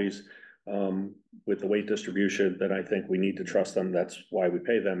these gullies, with the weight distribution, then I think we need to trust them. That's why we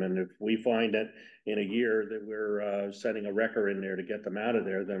pay them. And if we find that in a year that we're sending a wrecker in there to get them out of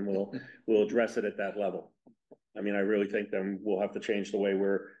there, then we'll address it at that level. I mean, I really think then we'll have to change the way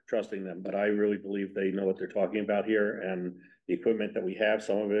we're trusting them, but I really believe they know what they're talking about here. And the equipment that we have,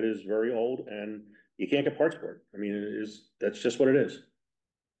 some of it is very old and you can't get parts for it. I mean, that's just what it is.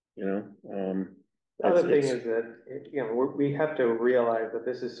 The other thing is that, we have to realize that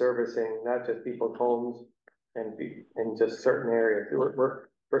this is servicing not just people's homes and just certain areas.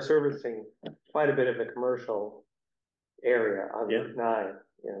 We're servicing quite a bit of the commercial area on Route 9.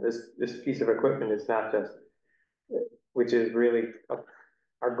 This piece of equipment is not just, which is really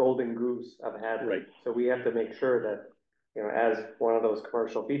our golden goose of Hadley. Right. So we have to make sure that, as one of those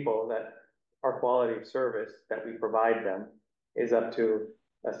commercial people, that our quality of service that we provide them is up to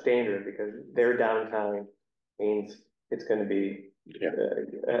a standard, because their downtime means it's going to be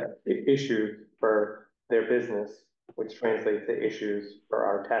issues for their business, which translates to issues for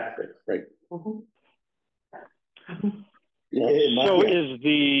our taxes. Right. So is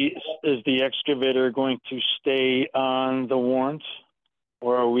the excavator going to stay on the warrant,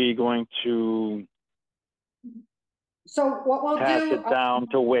 or are we going to So what we'll pass do. it down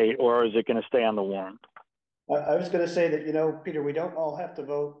to wait, or is it going to stay on the warrant? I was gonna say that, Peter, we don't all have to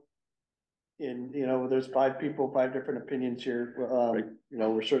vote in, there's 5 people, 5 different opinions here. Right.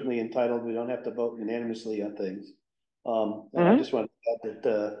 We're certainly entitled. We don't have to vote unanimously on things. And I just want to add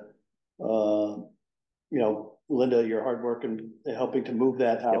that, Linda, your hard work in helping to move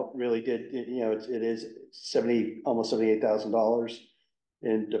that out really did, it is almost $78,000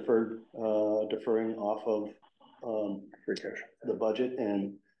 in deferring off of, free cash, the budget.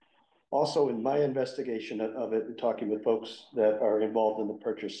 And also in my investigation of it and talking with folks that are involved in the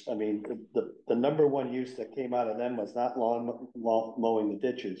purchase, I mean, the number one use that came out of them was not mowing the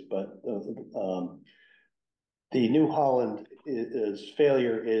ditches, but the New Holland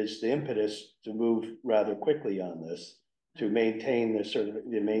failure is the impetus to move rather quickly on this, to maintain the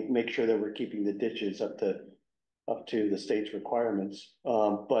make sure that we're keeping the ditches up to the state's requirements.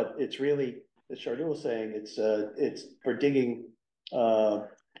 But it's really, as Chardou was saying, it's for digging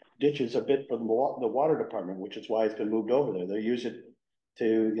ditches a bit from the water department, which is why it's been moved over there. They use it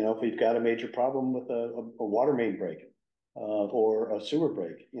to, if we've got a major problem with a water main break, or a sewer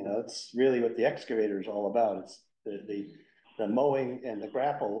break, that's really what the excavator is all about. It's the mowing and the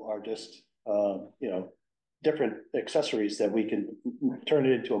grapple are just, different accessories that we can turn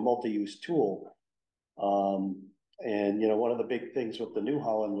it into a multi-use tool. And one of the big things with the New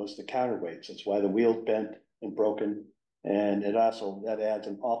Holland was the counterweights. That's why the wheel's bent and broken. And that adds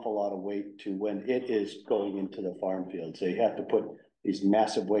an awful lot of weight to when it is going into the farm field. So you have to put these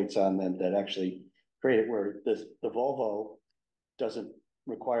massive weights on them that actually create it where the Volvo doesn't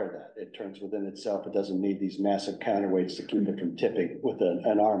require that. It turns within itself. It doesn't need these massive counterweights to keep it from tipping with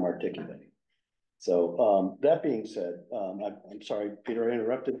an arm articulating. So, that being said, I'm sorry, Peter, I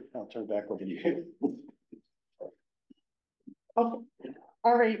interrupted. I'll turn back over to you. Okay,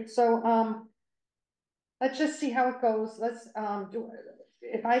 all right, so, let's just see how it goes. Let's,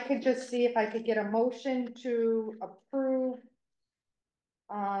 if I could just see if I could get a motion to approve.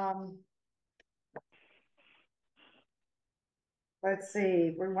 Let's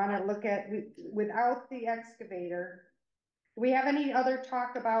see, we wanna look at, without the excavator. Do we have any other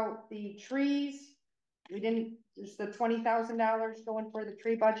talk about the trees? We didn't, is the $20,000 going for the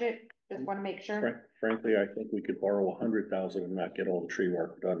tree budget? Just wanna make sure. Frankly, I think we could borrow 100,000 and not get all the tree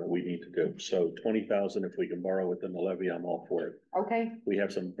work done that we need to do. So 20,000, if we can borrow within the levy, I'm all for it. Okay, We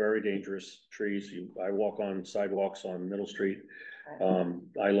have some very dangerous trees. I walk on sidewalks on Middle Street.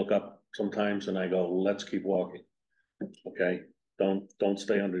 I look up sometimes and I go, let's keep walking. Okay, don't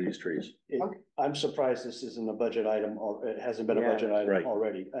stay under these trees. I'm surprised this isn't a budget item, or it hasn't been a budget item right.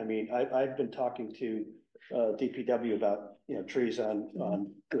 already. I mean, I've been talking to DPW about, trees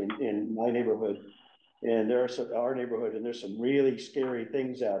in my neighborhood. And there's our neighborhood, and there's some really scary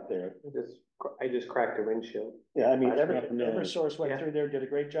things out there. I just cracked a windshield. Yeah, I mean, That's nothing Eversource went Yeah. through there, did a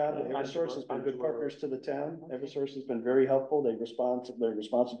great job. Yeah. Eversource has been good partners to the town. Eversource has been very helpful. They're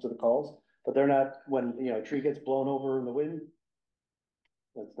responsive to the calls, but they're not, when, a tree gets blown over in the wind.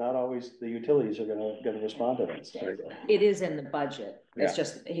 That's not always the utilities are gonna respond to that stuff. It is in the budget. It's Yeah.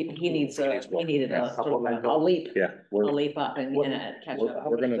 just, he needed a Supplemental. leap, Yeah, a leap up and catch up. How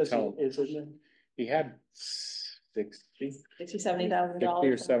We're much gonna does tell- it- is it- He had 60, $70,000.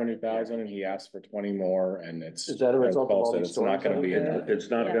 or 70,000, and he asked for 20 more, and it's. Is that a as result of Paul all said, these it's not gonna storms be that have enough. it's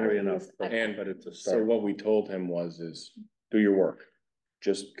not gonna be enough, And- but it's a So start. what we told him is do your work.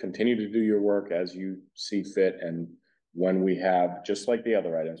 Just continue to do your work as you see fit, and when we have, just like the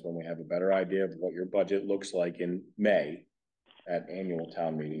other items, when we have a better idea of what your budget looks like in May at annual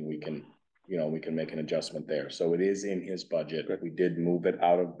town meeting, we can make an adjustment there. So it is in his budget. We did move it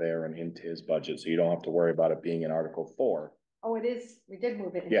out of there and into his budget, so you don't have to worry about it being in Article 4. oh, it is, we did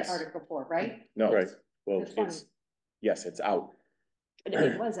move it into Yes. Article 4, right? No, Right, well, It's fine. yes, it's out.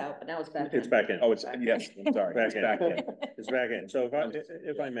 It was out, but now it's back. it's in. back in. Oh, it's, yes, I'm sorry, it's back in. It's back in. So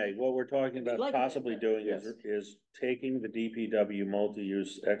if I may, what we're talking about Like it. possibly doing is taking the DPW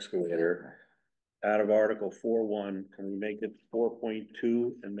multi-use excavator out of Article 4.1, can we make it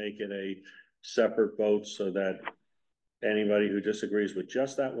 4.2 and make it a separate vote so that anybody who disagrees with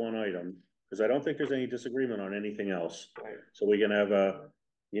just that one item, because I don't think there's any disagreement on anything else. Right. So we can have a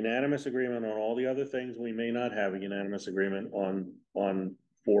unanimous agreement on all the other things. We may not have a unanimous agreement on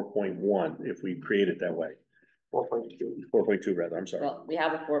 4.1 if we create it that way. 4.2. 4.2 rather, I'm sorry. Well, we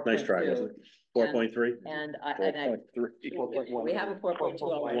have a 4.2. Nice try, wasn't it? 4.3? And I, 4.1. we have a 4.2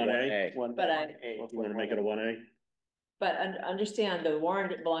 already. 1A? But You wanna make it a 1A? But understand the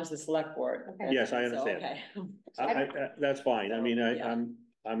warrant belongs to the select board. Okay. Yes, I So, understand. okay. That's fine. I mean, Yeah.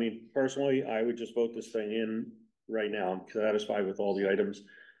 I mean, personally, I would just vote this thing in right now. I'm satisfied with all the items.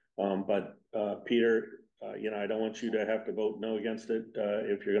 Peter, I don't want you to have to vote no against it,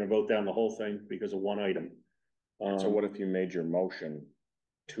 if you're gonna vote down the whole thing because of one item. So what if you made your motion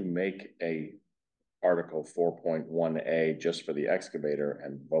to make a Article 4.1A just for the excavator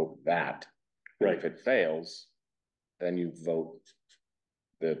and vote that? And if it fails, then you vote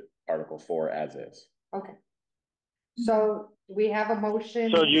the Article 4 as is. Okay. So we have a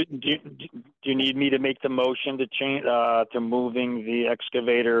motion. So do you need me to make the motion to change, to moving the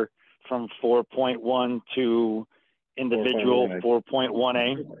excavator from 4.1 to individual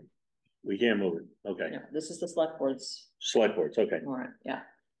 4.1A? We can't move it. Okay. No, this is the select board's Select boards, okay. warrant, yeah.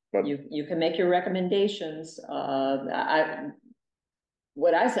 But- You can make your recommendations,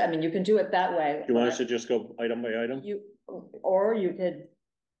 what I said, I mean, you can do it that way. You want us to just go item by item? Or you could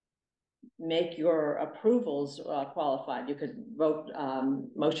make your approvals qualified. You could vote,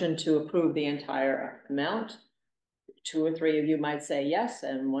 motion to approve the entire amount. 2 or 3 of you might say yes,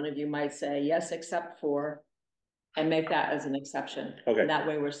 and 1 of you might say yes, except for, and make that as an exception. Okay. And that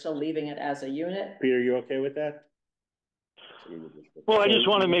way, we're still leaving it as a unit. Peter, you okay with that? Well, I just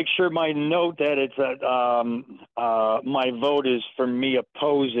want to make sure my note that it's my vote is for me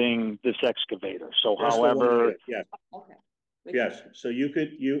opposing this excavator. So Just the one however, item, yes. Okay. Yes, so you could,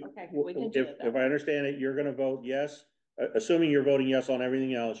 Okay, we can do it that if I understand it, you're gonna vote yes, assuming you're voting yes on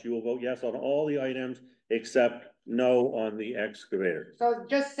everything else, you will vote yes on all the items except no on the excavator, So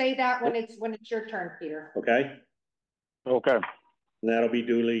just say that when it's your turn, Peter. okay? okay. And that'll be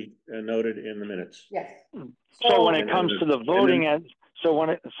duly noted in the minutes. Yes. So when and- it comes to the voting, so when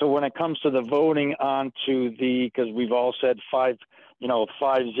it comes to the voting onto because we've all said 500,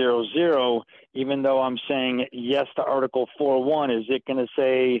 even though I'm saying yes to Article 4.1, is it going to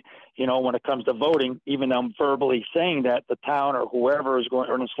say, when it comes to voting, even though I'm verbally saying that, the town or whoever is going,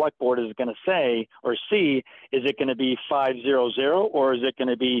 or the select board is going to say or see, is it going to be 500 or is it going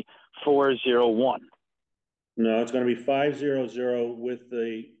to be 401? No, it's gonna be 500 with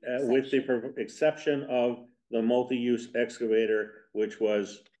the exception of the multi-use excavator, which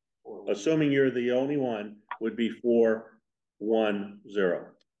was, assuming you're the only one, would be 410,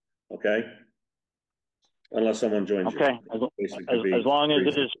 okay? Unless someone joins you. Okay, as long as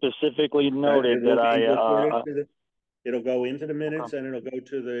it is specifically noted that It'll go into the minutes and it'll go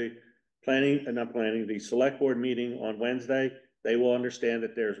to the the select board meeting on Wednesday. They will understand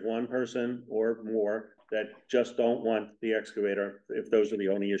that there's one person or more that just don't want the excavator, if those are the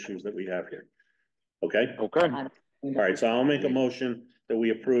only issues that we have here. Okay? Okay. All right, so I'll make a motion that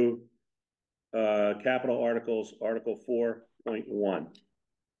we approve capital articles, Article 4.1.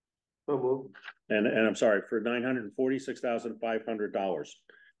 So moved. And I'm sorry, for $946,500.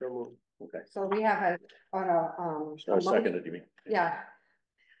 So moved. Okay. So we have Seconded, you mean? Yeah.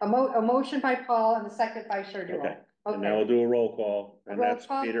 A motion by Paul and a second by Shardul. Okay. And now we'll do a roll call, and Roll that's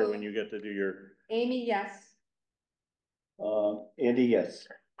call Peter vote. when you get to do your, Amy, yes. Andy, yes.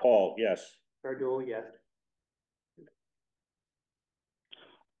 Paul, yes. Shardul, yes.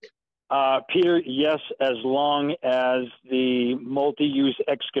 Peter, yes, as long as the multi-use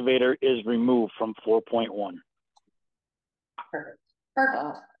excavator is removed from 4.1.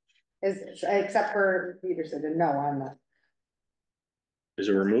 Perfect. Except for Peter said no on that. Is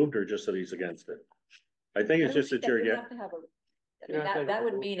it removed or just that he's against it? I think it's just that you're, You have to have that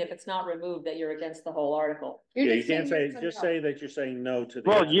would mean if it's not removed, that you're against the whole article. yeah, you can't say, just say that you're saying no to the.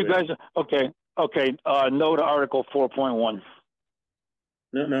 Well, you guys, excavator. okay, no to Article 4.1.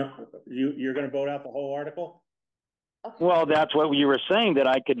 No, you're gonna vote out the whole article? Well, that's what you were saying, that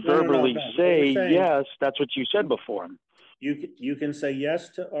I could No. verbally What say we're saying- yes. That's what you said before. You can say yes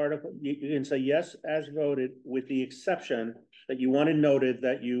to article, you can say yes as voted, with the exception that you wanted noted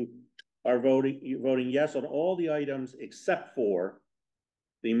that you're voting yes on all the items except for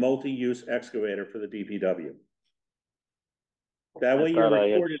the multi-use excavator for the DPW. That way you're I thought I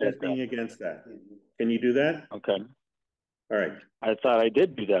had recorded said as being against that. Can you do that? Okay. All right. I thought I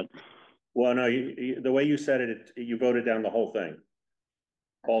did do that. Well, no, the way you said it, you voted down the whole thing.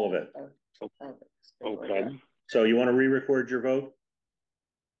 All of it. Okay. So you want to re-record your vote?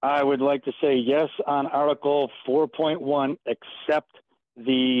 I would like to say yes on Article 4.1, except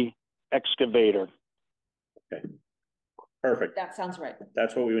the excavator. Okay. Perfect. That sounds right.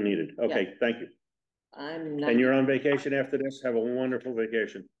 That's what we needed. Okay, thank you. And you're on vacation after this? Have a wonderful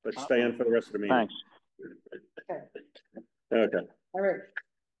vacation, but stay on for the rest of the meeting. Thanks. Okay, All right.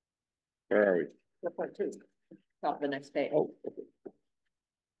 where are we? Top of the next page. Oh,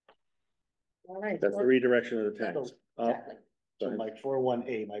 All right. that's the redirection of the tanks. Exactly. So like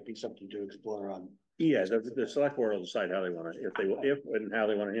 4.1A might be something to explore on. Yeah, the select board will decide how they want to, if and how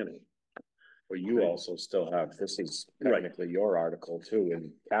they want to handle it. Well, you also still have, this is Right. technically your article too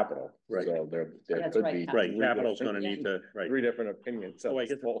in capital. Right. So there That's could right. be. Right, three capital's different- gonna need to, right. Three different opinions. Oh, on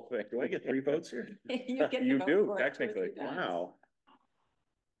this whole thing. Do I get 3 votes here? You get You to vote do, for it technically. 2 or 3 times. Wow.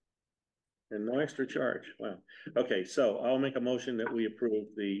 And no extra charge, wow. Okay, so I'll make a motion that we approve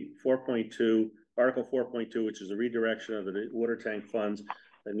the 4.2, Article 4.2, which is a redirection of the water tank funds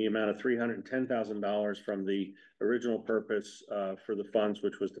in the amount of $310,000 from the original purpose for the funds,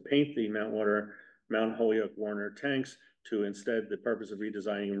 which was to paint the Mount Holyoke Warner tanks, to instead the purpose of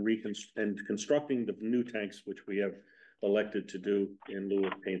redesigning and constructing the new tanks, which we have elected to do in lieu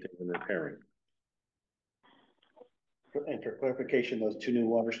of painting and repairing. And for clarification, those 2 new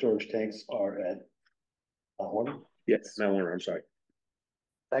water storage tanks are at Horner? Yes, Mount Warner, I'm sorry.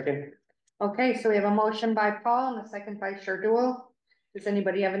 Second. Okay, so we have a motion by Paul and a second by Shardul. Does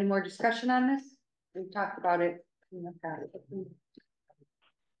anybody have any more discussion on this? We've talked about it in the past.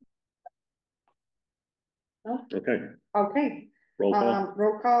 No? Okay, Okay, roll call.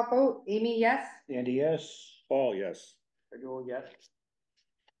 roll call vote. Amy, yes? Andy, yes. Paul, yes. Shardul, yes.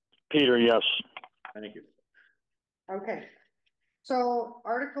 Peter, yes. Thank you. Okay. So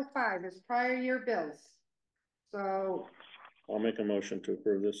Article 5 is prior year bills. So, I'll make a motion to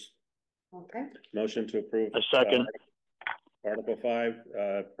approve this. okay, Motion to approve. A second. Article 5,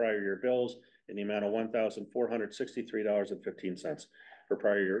 prior year bills in the amount of $1,463.15 for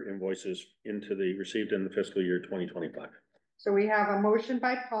prior year invoices received in the fiscal year 2025. so we have a motion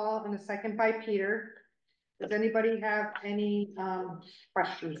by Paul and a second by Peter Does anybody have any,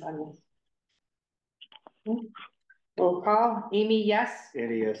 questions on this? Roll call, Amy, yes?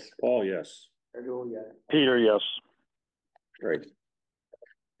 Andy, yes. Paul, yes. Peter, yes. Great.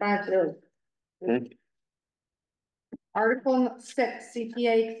 5-0. Hmm. Article 6,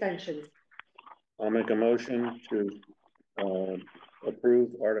 CPA extensions. I'll make a motion to, approve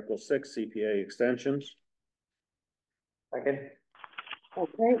Article 6 CPA extensions. Second,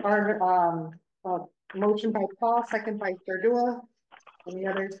 Okay, motion by Paul, second by Shardul. Any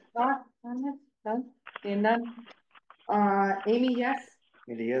other thoughts on this? None? Seeing none? Amy, yes?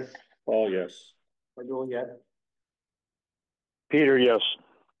 Andy, yes. Paul, yes. yes. Peter, yes.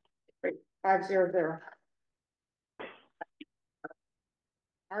 5-0.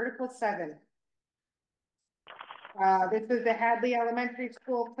 Article 7. This is the Hadley Elementary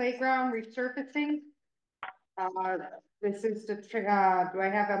School playground resurfacing. This is the, do I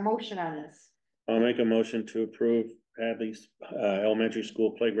have a motion on this? I'll make a motion to approve Hadley's, elementary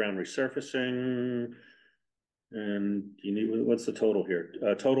school playground resurfacing. And you need, what's the total here?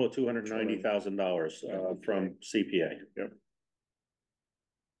 A total of $290,000, from CPA. Yep.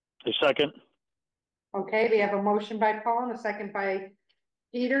 A second. Okay, we have a motion by Paul and a second by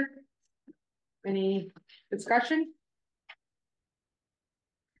Peter. Any discussion?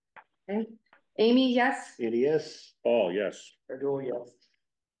 Okay, Amy, yes? Andy, yes. Paul, yes. yes.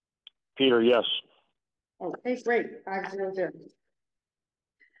 Peter, yes. Okay, great, 5-0.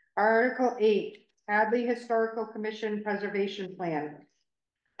 Article 8, Hadley Historical Commission Preservation Plan.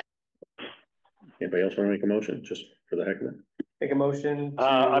 Anybody else want to make a motion, just for the heck of it? Make a motion.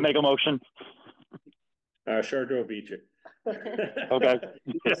 I make a motion. Shardul beat you. Okay.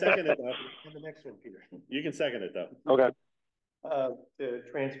 You can second it though. And the next one, Peter. You can second it though. Okay. To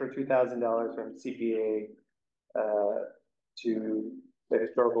transfer $2,000 from CPA, to the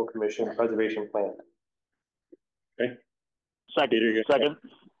Historical Commission Preservation Plan. Second. Peter, Second.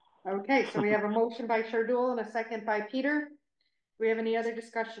 Okay, so we have a motion by Shardul and a second by Peter. Do we have any other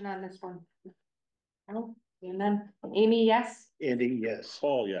discussion on this one? No, and then Amy, yes? Andy, yes.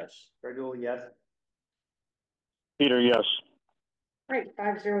 Paul, yes. yes. Peter, yes. Great,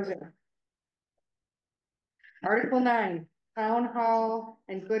 5-0. Article 9, Town Hall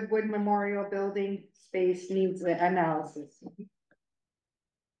and Goodwood Memorial Building space needs analysis.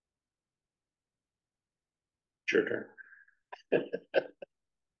 Your turn.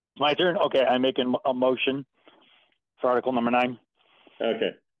 My turn? Okay, I'm making a motion for article number 9.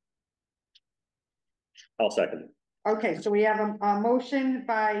 Okay. I'll second it. Okay, so we have a motion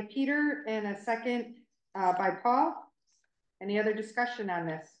by Peter and a second by Paul. Any other discussion on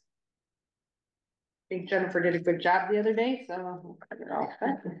this? I think Jennifer did a good job the other day, so you're all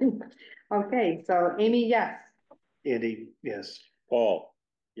set. Okay, so Amy, yes. Andy, yes. Paul,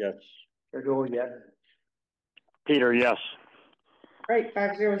 yes. yes. Peter, yes. Great,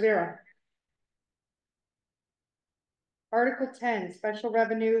 5-0. Article 10, Special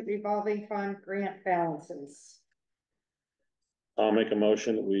Revenue Revolving Fund Grant Balances. I'll make a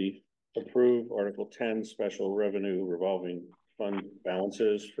motion that we approve Article 10 Special Revenue Revolving Fund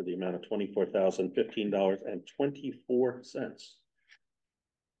Balances for the amount of $24,015.24.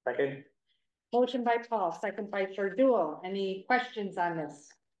 Second, Motion by Paul, second by Shardul. Any questions on this?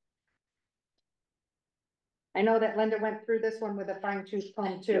 I know that Linda went through this one with a fine tooth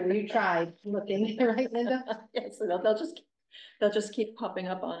comb too. You tried looking, right, Linda? Yes, they'll just keep popping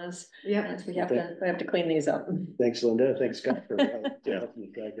up on us. Yep. And we have to clean these up. Thanks, Linda. Thanks, Scott, for Yeah. helping me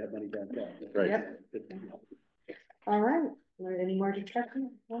drag that money back down. Right. Yep. All right. Are there any more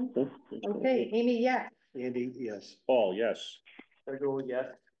discussion? Okay, Amy, yes. Andy, yes. Paul, yes. yes.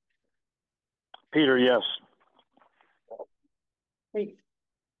 Peter, yes. Great.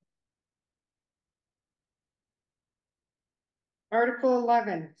 Article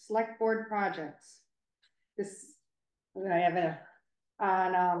 11, Select Board Projects. This, I have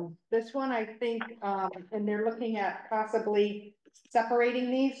on this one, I think, and they're looking at possibly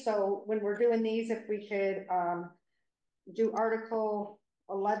separating these. So when we're doing these, if we could do Article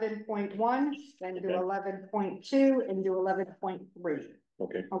 11.1, then do 11.2 and do 11.3.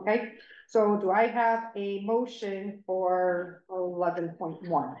 Okay. Okay, so do I have a motion for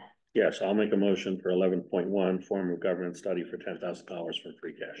 11.1? Yes, I'll make a motion for 11.1 form of government study for $10,000 from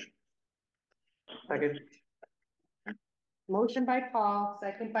free cash. Second, Motion by Paul,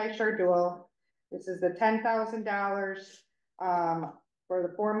 second by Shardul. This is the $10,000 for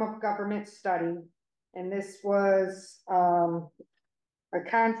the form of government study. And this was a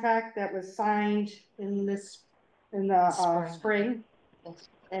contract that was signed in the spring,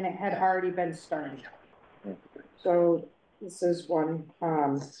 and it had already been started. So this is one.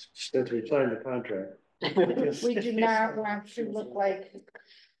 Since we signed the contract, We do not want to look like,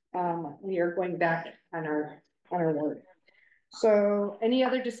 we are going back on our word. So any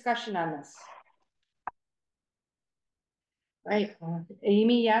other discussion on this? Right,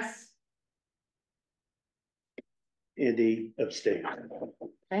 Amy, yes, Andy abstained.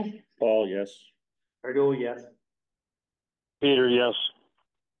 okay, Paul, yes. Ardul, yes. Peter, yes.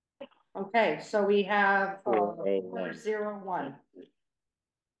 okay, so we have, 401. 401.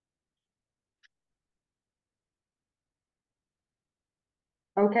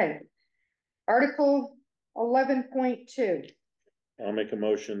 Okay, Article 11.2. I'll make a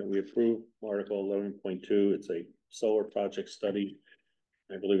motion that we approve Article 11.2. It's a solar project study.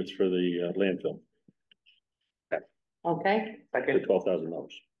 I believe it's for the landfill, Okay, for Second, $12,000.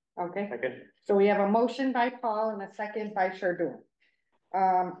 okay. second. So we have a motion by Paul and a second by Shardul.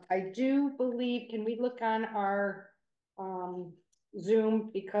 I do believe, can we look on our, Zoom,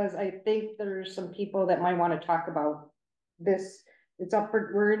 because I think there's some people that might want to talk about this. It's up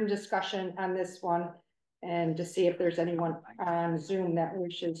for, we're in discussion on this one, and to see if there's anyone on Zoom that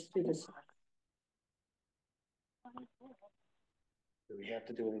wishes to discuss. Do we have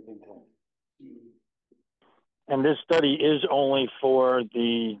to do anything to? And this study is only for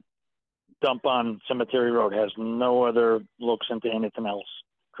the dump on Cemetery Road, has no other looks into anything else,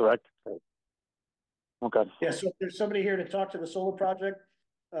 correct? Okay. Yeah, so if there's somebody here to talk to the solar project,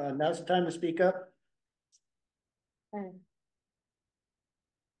 now's the time to speak up.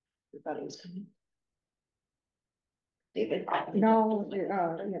 David? No,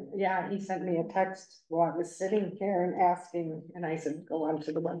 yeah, he sent me a text while I was sitting here and asking, and I said, go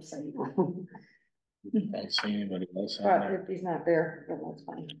onto the website. Don't see anybody else on But there. if he's not there, then that's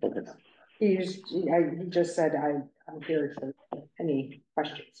fine. Okay. He just said, I'm here for any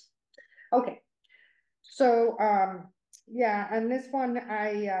questions. Okay. So, yeah, on this one,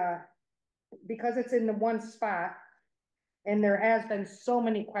 because it's in the one spot, and there has been so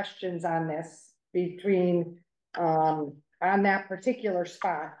many questions on this between, on that particular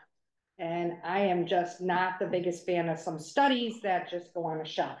spot. And I am just not the biggest fan of some studies that just go on a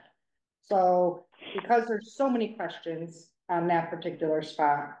shelf. So because there's so many questions on that particular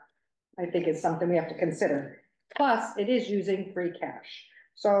spot, I think it's something we have to consider. Plus, it is using free cash.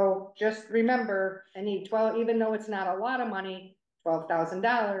 So just remember, I need 12, even though it's not a lot of money,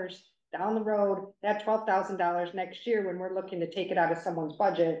 $12,000 down the road, that $12,000 next year, when we're looking to take it out of someone's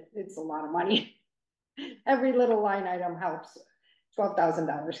budget, it's a lot of money. Every little line item helps.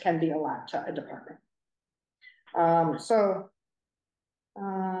 $12,000 can be a lot to a department. So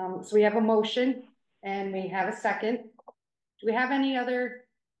we have a motion and we have a second. Do we have any other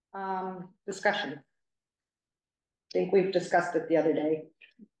discussion? I think we've discussed it the other day.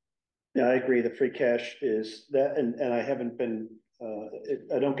 Yeah, I agree. The free cash is that, and I haven't been,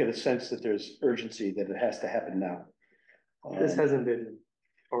 I don't get a sense that there's urgency that it has to happen now. This hasn't been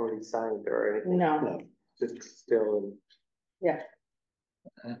already signed or anything. No. No. Just still in. Yeah.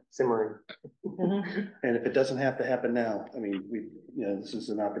 Simmering. And if it doesn't have to happen now, I mean, this is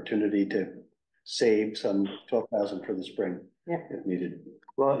an opportunity to save some 12,000 for the spring. Yeah. If needed.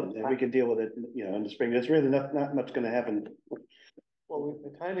 Well, And we can deal with it, in the spring. There's really not much gonna happen. well,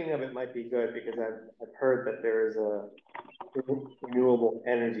 the timing of it might be good because I've heard that there is a renewable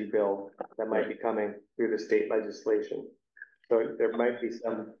energy bill that might be coming through the state legislation. So there might be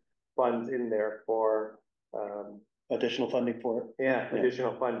some funds in there for, Additional funding for it. yeah,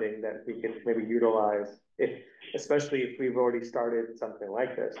 additional funding that we can maybe utilize especially if we've already started something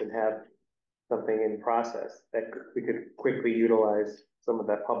like this and have something in process that we could quickly utilize some of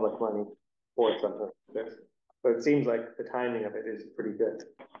that public money for something like this. But it seems like the timing of it is pretty good.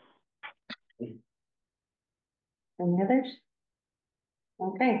 Any others?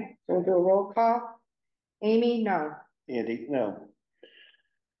 Okay, so we'll do a roll call. Amy, no. Andy, no.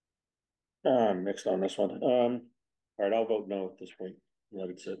 Mixed on this one. All right, I'll vote no at this point. Let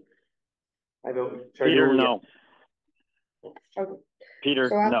it sit. I vote. Peter, no. Okay. Peter,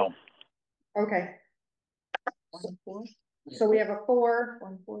 So no. Okay. So we have a 4.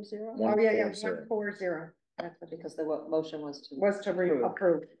 140. Oh, yeah, 140. 140. That's because the motion was to. Was to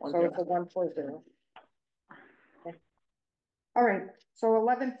approve, so it's a 140. Okay. All right, so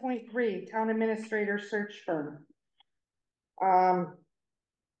 11.3, town administrator search firm.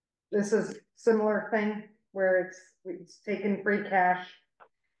 This is similar thing where it's taken free cash.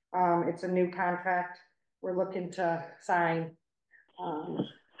 It's a new contract we're looking to sign.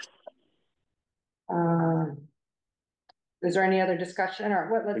 Is there any other discussion or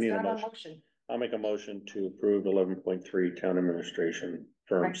what? Let's We need a have a motion. motion. I'll make a motion to approve 11.3 town administration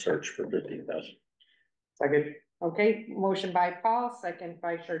firm Right. search for 15,000. Second. Okay, motion by Paul, second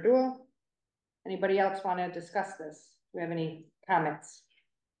by Shardul. Anybody else want to discuss this? Do we have any comments?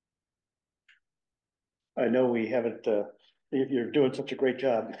 I know we haven't, you're doing such a great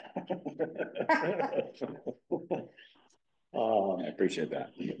job. I appreciate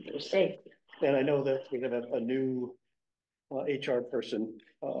that. Hey, And I know that we have a new HR person,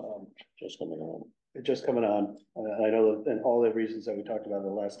 Just coming on. just coming on. I know that, and all the reasons that we talked about the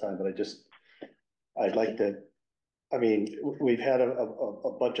last time, but I'd like to, I mean, we've had a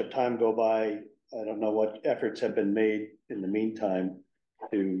bunch of time go by. I don't know what efforts have been made in the meantime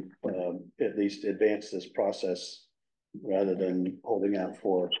to, at least advance this process rather than holding out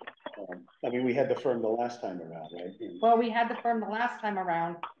for, I mean, we had the firm the last time around, right? well, we had the firm the last time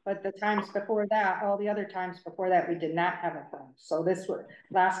around, but the times before that, all the other times before that, we did not have a firm. So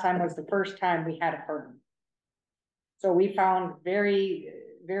last time was the first time we had a firm. So we found very,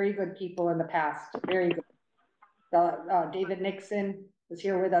 very good people in the past, very good. David Nixon was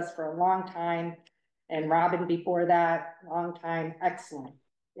here with us for a long time, and Robin before that, long time, excellent.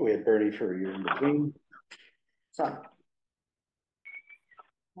 We had Bernie for a year in between. So.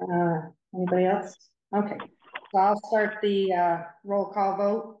 Anybody else? Okay, so I'll start the roll call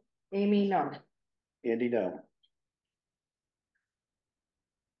vote. Amy, no. Andy, no.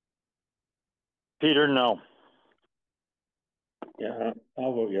 Peter, no. Yeah,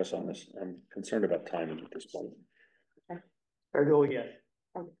 I'll vote yes on this. I'm concerned about timing at this point. Yes.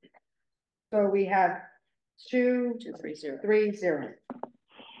 So we have 2, 230. 3-0.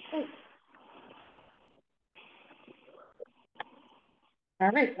 All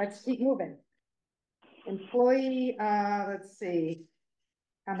right, let's keep moving. Employee, let's see,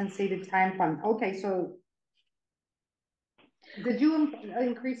 compensated time fund. Okay, so did you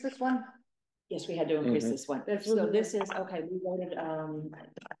increase this one? Yes, we had to increase this one. So this is, okay, we voted,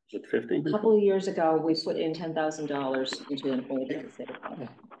 Is it 50? a couple of years ago, we put in $10,000 into an old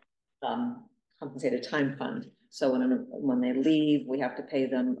compensated time fund. So when they leave, we have to pay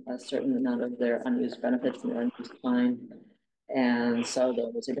them a certain amount of their unused benefits and their unused time. And so there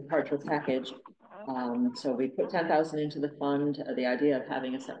was a departure package. So we put 10,000 into the fund. The idea of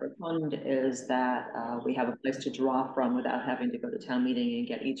having a separate fund is that we have a place to draw from without having to go to town meeting and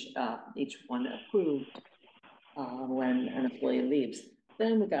get each one approved when an employee leaves.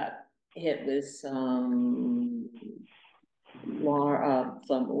 Then we got hit with some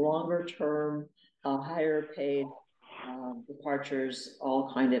longer term, higher paid departures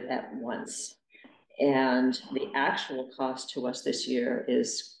all kind of at once. And the actual cost to us this year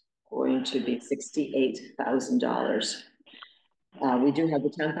is going to be $68,000. We do have the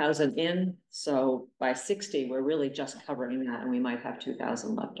 10,000 in, so by 60, we're really just covering that, and we might have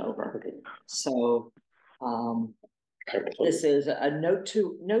 2,000 left over. So this is a note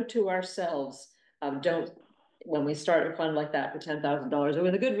to ourselves. When we start a fund like that for $10,000,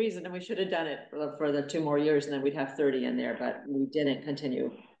 with a good reason, and we should have done it for the 2 more years, and then we'd have 30 in there, but we didn't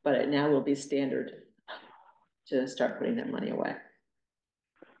continue. But it now will be standard to start putting that money away.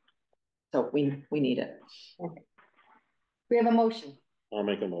 So we need it. Okay. We have a motion. I'll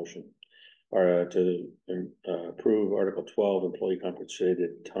make a motion. To approve Article 12, Employee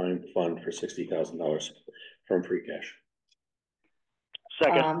Compensated Time Fund for $60,000 from free cash.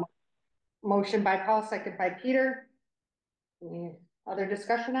 Second. Motion by Paul, second by Peter. Any other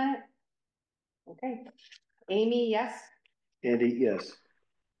discussion on it? Okay. Amy, yes. Andy, yes.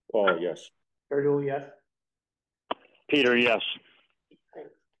 Paul, yes. Yes. Peter, yes.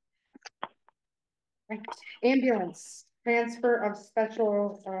 Ambulance, transfer of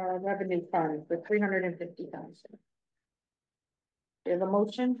special revenue fund for $350,000. You have a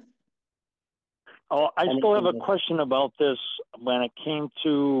motion? Oh, I still have a question about this when it came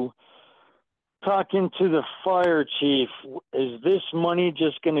to talking to the fire chief. Is this money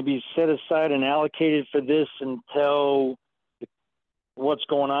just going to be set aside and allocated for this until what's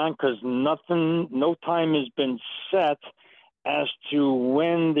going on? Because no time has been set as to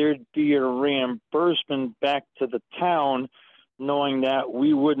when there'd be a reimbursement back to the town, knowing that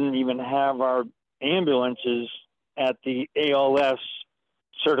we wouldn't even have our ambulances at the ALS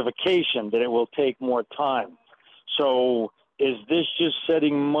certification, that it will take more time. So is this just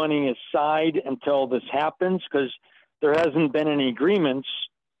setting money aside until this happens? Because there hasn't been any agreements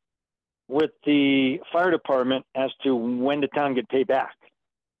with the fire department as to when the town get paid back.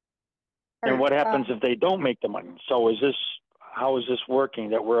 And what happens if they don't make the money? So how is this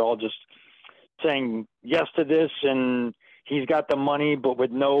working, that we're all just saying yes to this and he's got the money, but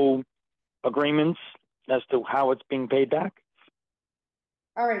with no agreements as to how it's being paid back?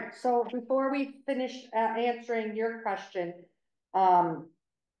 All right, so before we finish answering your question,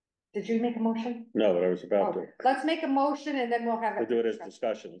 did you make a motion? No, but I was about to. Let's make a motion and then we'll have. We'll do it as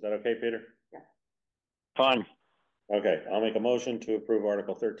discussion. Is that okay, Peter? Yeah. Fine. Okay, I'll make a motion to approve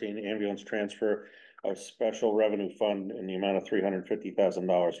Article 13, ambulance transfer of special revenue fund in the amount of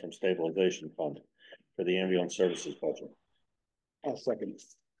 $350,000 from stabilization fund for the ambulance services budget. I'll second.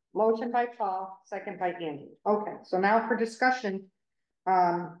 Motion by Paul, second by Andy. Okay, so now for discussion.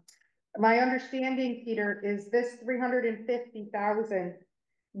 My understanding, Peter, is this 350,000.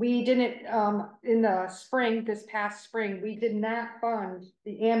 We didn't, in the spring, this past spring, we did not fund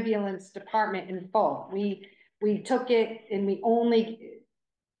the ambulance department in full. We took it and we only,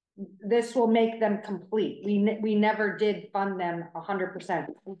 this will make them complete. We never did fund them 100%.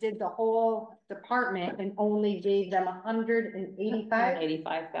 We did the whole department and only gave them 185.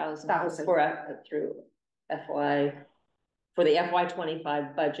 85,000 for, through FY, for the FY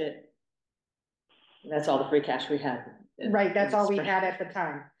 25 budget. That's all the free cash we had. Right, that's all we had at the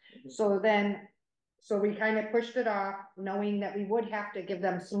time. So then, so we kind of pushed it off, knowing that we would have to give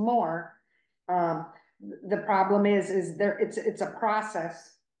them some more. The problem is there, it's a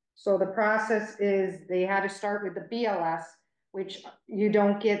process. So the process is they had to start with the BLS, which you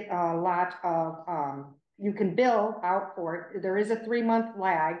don't get a lot of, you can bill out for it. There is a 3-month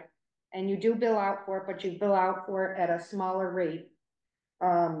lag and you do bill out for it, but you bill out for it at a smaller rate.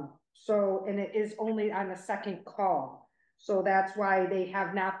 So, and it is only on the second call. So that's why they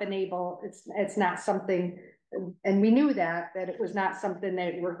have not been able, it's not something, and we knew that it was not something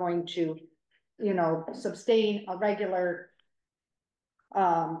that we're going to, you know, sustain a regular,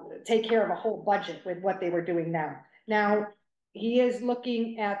 take care of a whole budget with what they were doing now. Now, he is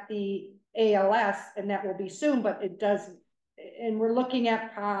looking at the ALS and that will be soon, but it does, and we're looking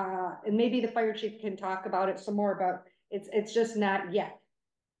at, and maybe the fire chief can talk about it some more, but it's just not yet.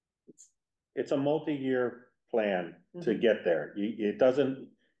 It's a multi-year plan to get there. It doesn't,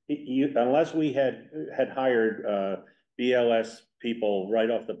 unless we had hired, BLS people right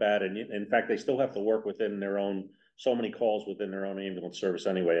off the bat, and in fact, they still have to work within their own, so many calls within their own ambulance service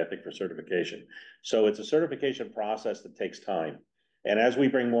anyway, I think, for certification. So it's a certification process that takes time. And as we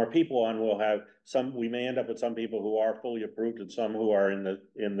bring more people on, we'll have some, we may end up with some people who are fully approved and some who are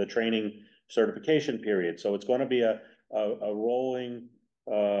in the training certification period. So it's going to be a rolling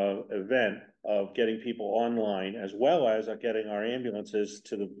event of getting people online, as well as getting our ambulances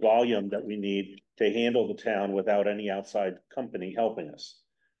to the volume that we need to handle the town without any outside company helping us.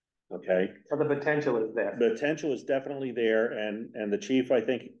 Okay. So the potential is there. The potential is definitely there, and the chief, I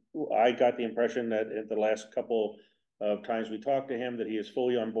think, I got the impression that in the last couple of times we talked to him, that he is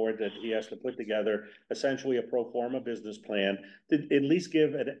fully on board, that he has to put together essentially a pro forma business plan to at least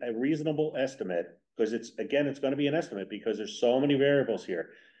give a reasonable estimate, because it's going to be an estimate because there's so many variables here.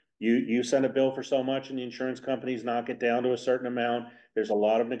 You send a bill for so much and the insurance companies knock it down to a certain amount. There's a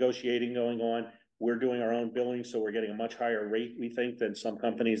lot of negotiating going on. We're doing our own billing, so we're getting a much higher rate, we think, than some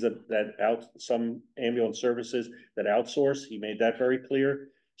companies some ambulance services that outsource. He made that very clear.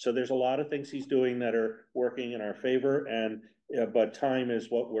 So there's a lot of things he's doing that are working in our favor, but time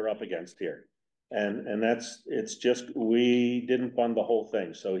is what we're up against here. And it's just, we didn't fund the whole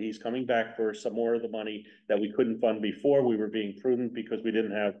thing. So he's coming back for some more of the money that we couldn't fund before. We were being prudent because we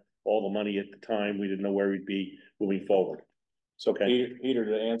didn't have all the money at the time. We didn't know where we'd be moving forward. So Peter,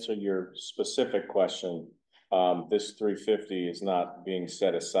 to answer your specific question, this 350 is not being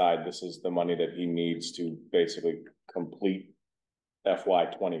set aside. This is the money that he needs to basically complete FY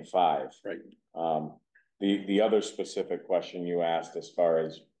 25. Right. The other specific question you asked, as far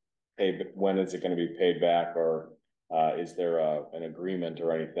as when is it going to be paid back, or is there an agreement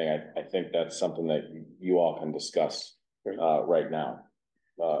or anything? I think that's something that you all can discuss right now,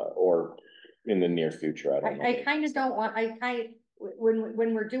 or in the near future. I don't know. I kind of don't want,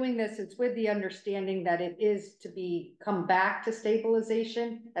 when we're doing this, it's with the understanding that it is to come back to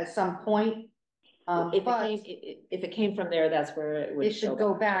stabilization at some point. If it came from there, that's where it would. It should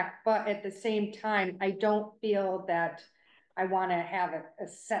go back, but at the same time, I don't feel that I want to have a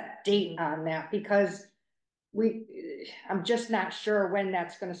set date on that, because I'm just not sure when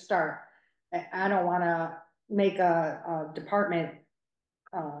that's going to start. I don't want to make a department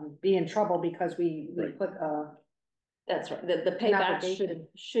be in trouble because we put That's right. The payback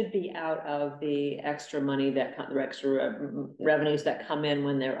should be out of the extra money the extra revenues that come in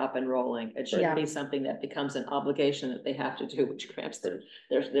when they're up and rolling. It shouldn't be something that becomes an obligation that they have to do, which cramps their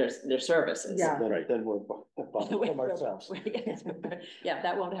services. Yeah. Then we're from ourselves. Yeah,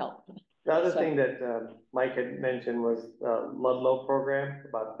 that won't help. The other thing that Mike had mentioned was Ludlow program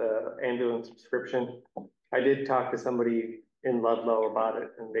about the ambulance subscription. I did talk to somebody in Ludlow about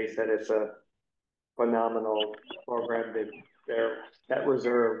it, and they said it's a phenomenal program. That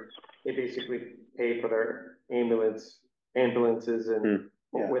reserve, they basically pay for their ambulances and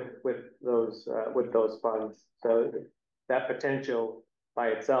Yeah. with those funds. So that potential by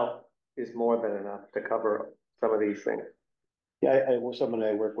itself is more than enough to cover some of these things. Yeah, someone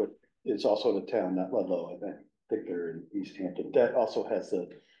I work with is also in the town, not Ludlow, I think they're in East Hampton, that also has a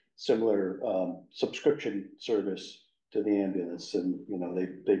similar, subscription service to the ambulance, and, you know,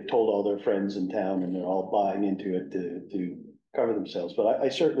 they've told all their friends in town, and they're all buying into it to cover themselves, but I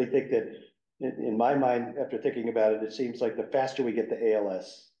certainly think that in my mind, after thinking about it, it seems like the faster we get the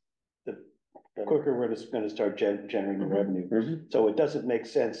ALS, the quicker we're just gonna start generating revenue. So it doesn't make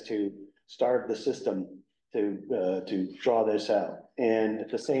sense to starve the system to draw this out. And at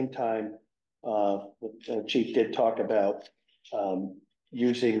the same time, the chief did talk about,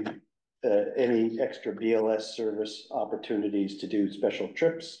 using, any extra BLS service opportunities to do special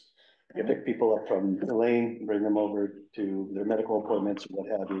trips. Pick people up from Elaine, bring them over to their medical appointments or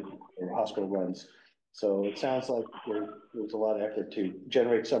what have you, or hospital runs. So it sounds like there's a lot of effort to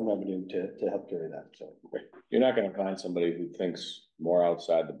generate some revenue to help carry that, so. You're not gonna find somebody who thinks more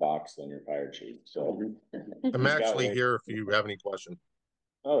outside the box than your fire chief, so. I'm actually here if you have any questions.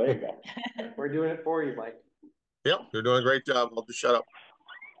 Oh, there you go. We're doing it for you, Mike. Yep, you're doing a great job. I'll just shut up.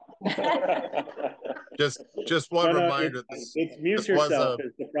 Just one reminder. It's mute yourself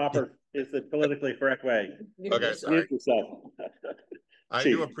is the politically correct way. Okay, sorry. Mute yourself. I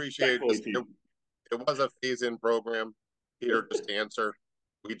do appreciate this. It was a phase-in program. Peter, just to answer,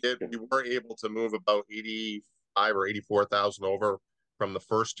 we were able to move about 85 or 84,000 over from the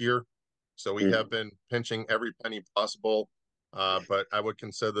first year. So we have been pinching every penny possible. But I would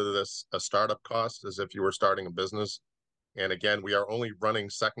consider this a startup cost, as if you were starting a business. And again, we are only running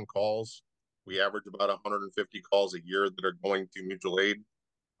second calls. We average about 150 calls a year that are going to mutual aid.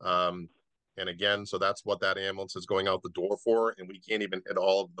 And again, so that's what that ambulance is going out the door for. And we can't even hit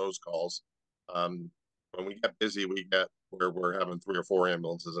all of those calls. When we get busy, we get where we're having 3 or 4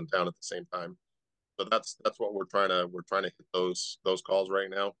 ambulances in town at the same time. So that's what we're trying to hit those calls right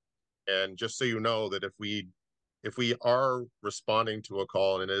now. And just so you know that if we are responding to a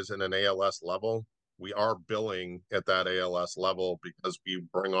call and it is in an ALS level, we are billing at that ALS level because we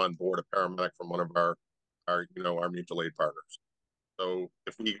bring on board a paramedic from one of our mutual aid partners. So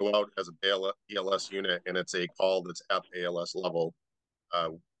if we go out as a ALS unit and it's a call that's at the ALS level,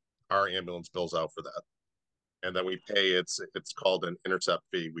 our ambulance bills out for that. And then we pay, it's called an intercept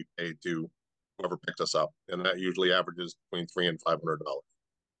fee. We pay to whoever picked us up. And that usually averages between $300 and $500.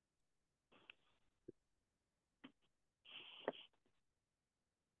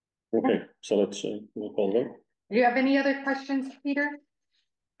 Okay, so let's, we'll call it. Do you have any other questions, Peter?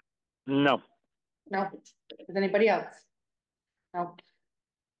 No. No. Does anybody else? No.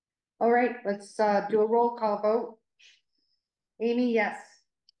 All right, let's do a roll call vote. Amy, yes.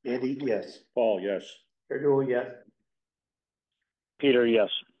 Andy, yes. Paul, yes. Fairduel, yes. Peter, yes.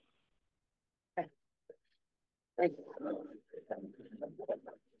 Right.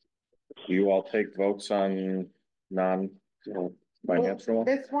 Do you all take votes on financial?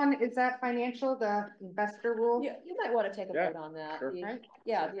 This one, is that financial, the investor rule? You might want to take a Yeah, vote on that. sure. Right.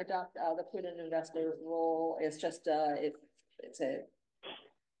 Yeah, the prudent investor rule is just, it's a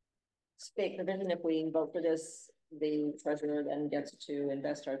state provision. If we vote for this, the treasurer then gets to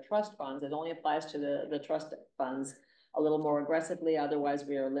invest our trust funds. It only applies to the trust funds a little more aggressively. Otherwise,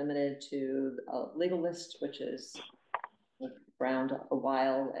 we are limited to a legal list, which is around a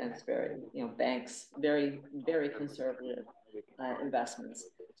while, and it's very, banks, very, very conservative investments.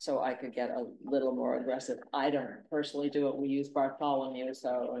 So I could get a little more aggressive. I don't personally do it. We use Bartholomew,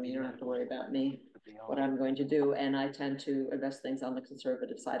 so you don't have to worry about me, what I'm going to do. And I tend to invest things on the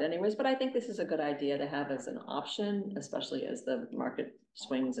conservative side anyways, but I think this is a good idea to have as an option, especially as the market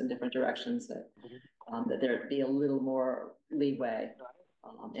swings in different directions, that there be a little more leeway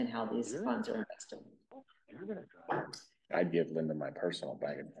in how these funds are invested. I'd give Linda my personal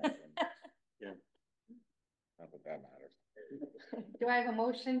bank account. Yeah. Not that that matters. Do I have a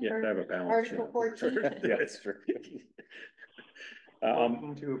motion Yeah, I have a for balance. Article 14? Yeah, it's true.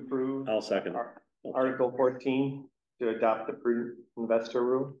 To approve. I'll second. Article 14 to adopt the prudent investor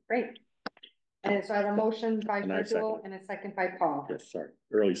rule. Great. And so I have a motion by And I second Fairduel it. and a second by Paul. Yes, sorry,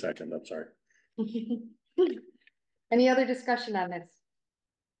 early second, I'm sorry. Any other discussion on this?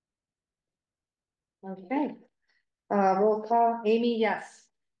 Okay. Roll call. Amy, yes.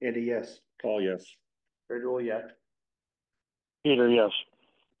 Andy, yes. Paul, yes. Fairduel, yes. Peter, yes.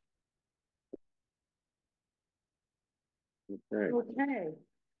 Okay. Okay.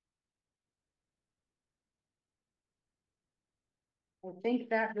 I think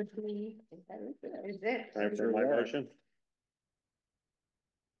that would be, that is it. Time for my motion.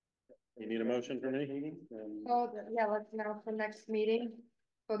 You need a motion for me? So, yeah, let's know for next meeting.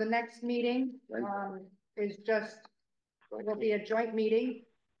 So the next meeting, is just, it will be a joint meeting.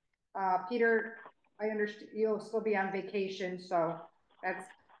 Peter, I understand you'll still be on vacation, so that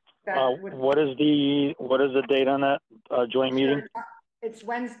would. What is the date on that, joint meeting? It's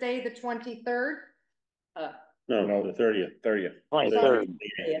Wednesday, the 23rd. No, the 30th.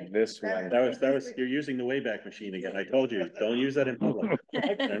 23rd. This one. That was, you're using the Wayback Machine again. I told you, don't use that in public.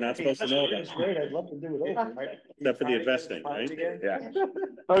 They're not supposed to know That's that, great, I'd love to do it over. except for the investing, right? Yeah.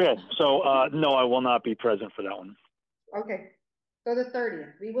 Okay, so, no, I will not be present for that one. Okay, so the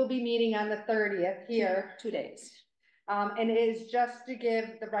 30th, we will be meeting on the 30th here. 2 days. And it is just to give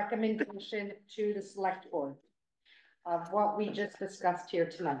the recommendation to the select board of what we just discussed here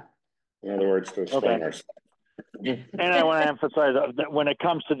tonight. In other words, to explain Okay. ourselves. And I want to emphasize that when it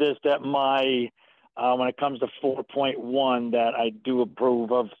comes to this, that when it comes to 4.1, that I do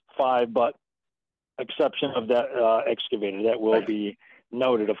approve of 5, but exception of that, excavator, that will be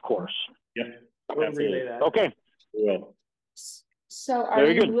noted, of course. Yeah. We'll relay that. Okay, Well, So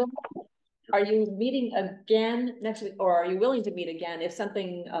Very good. Are you meeting again next week, or are you willing to meet again if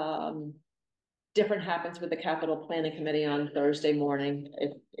something, different happens with the capital planning committee on Thursday morning?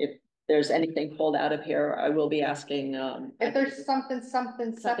 If there's anything pulled out of here, I will be asking, If there's something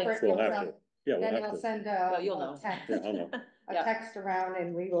separate, we'll you'll have know. to. Yeah, we'll Then have I'll to. send Well, you'll know. a text, Yeah, I'll know. a Yeah. text around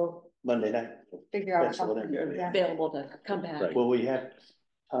and we will Monday night. figure out That's what something. I'm- Yeah. available to come back. Right. Will we have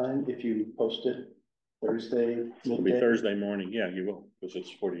time if you post it Thursday? It'll be midday? Thursday morning. Yeah, you will, because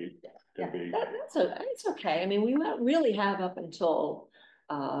it's 40. Gonna be- It's okay. I mean, we won't really have up until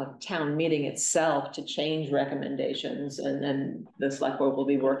town meeting itself to change recommendations, and then the select board will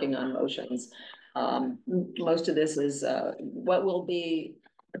be working on motions. Most of this is what will be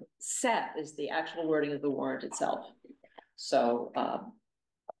set is the actual wording of the warrant itself. So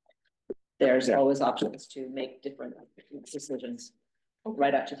there's always options to make different decisions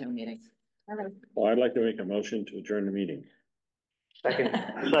right up to town meeting. All right. Well, I'd like to make a motion to adjourn the meeting.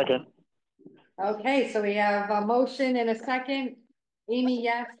 second. Okay, so we have a motion and a second. Amy,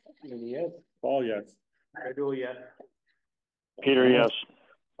 yes. Paul, yes. I do, yeah. Peter, yes.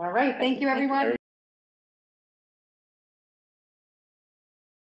 All right, thank you, everyone.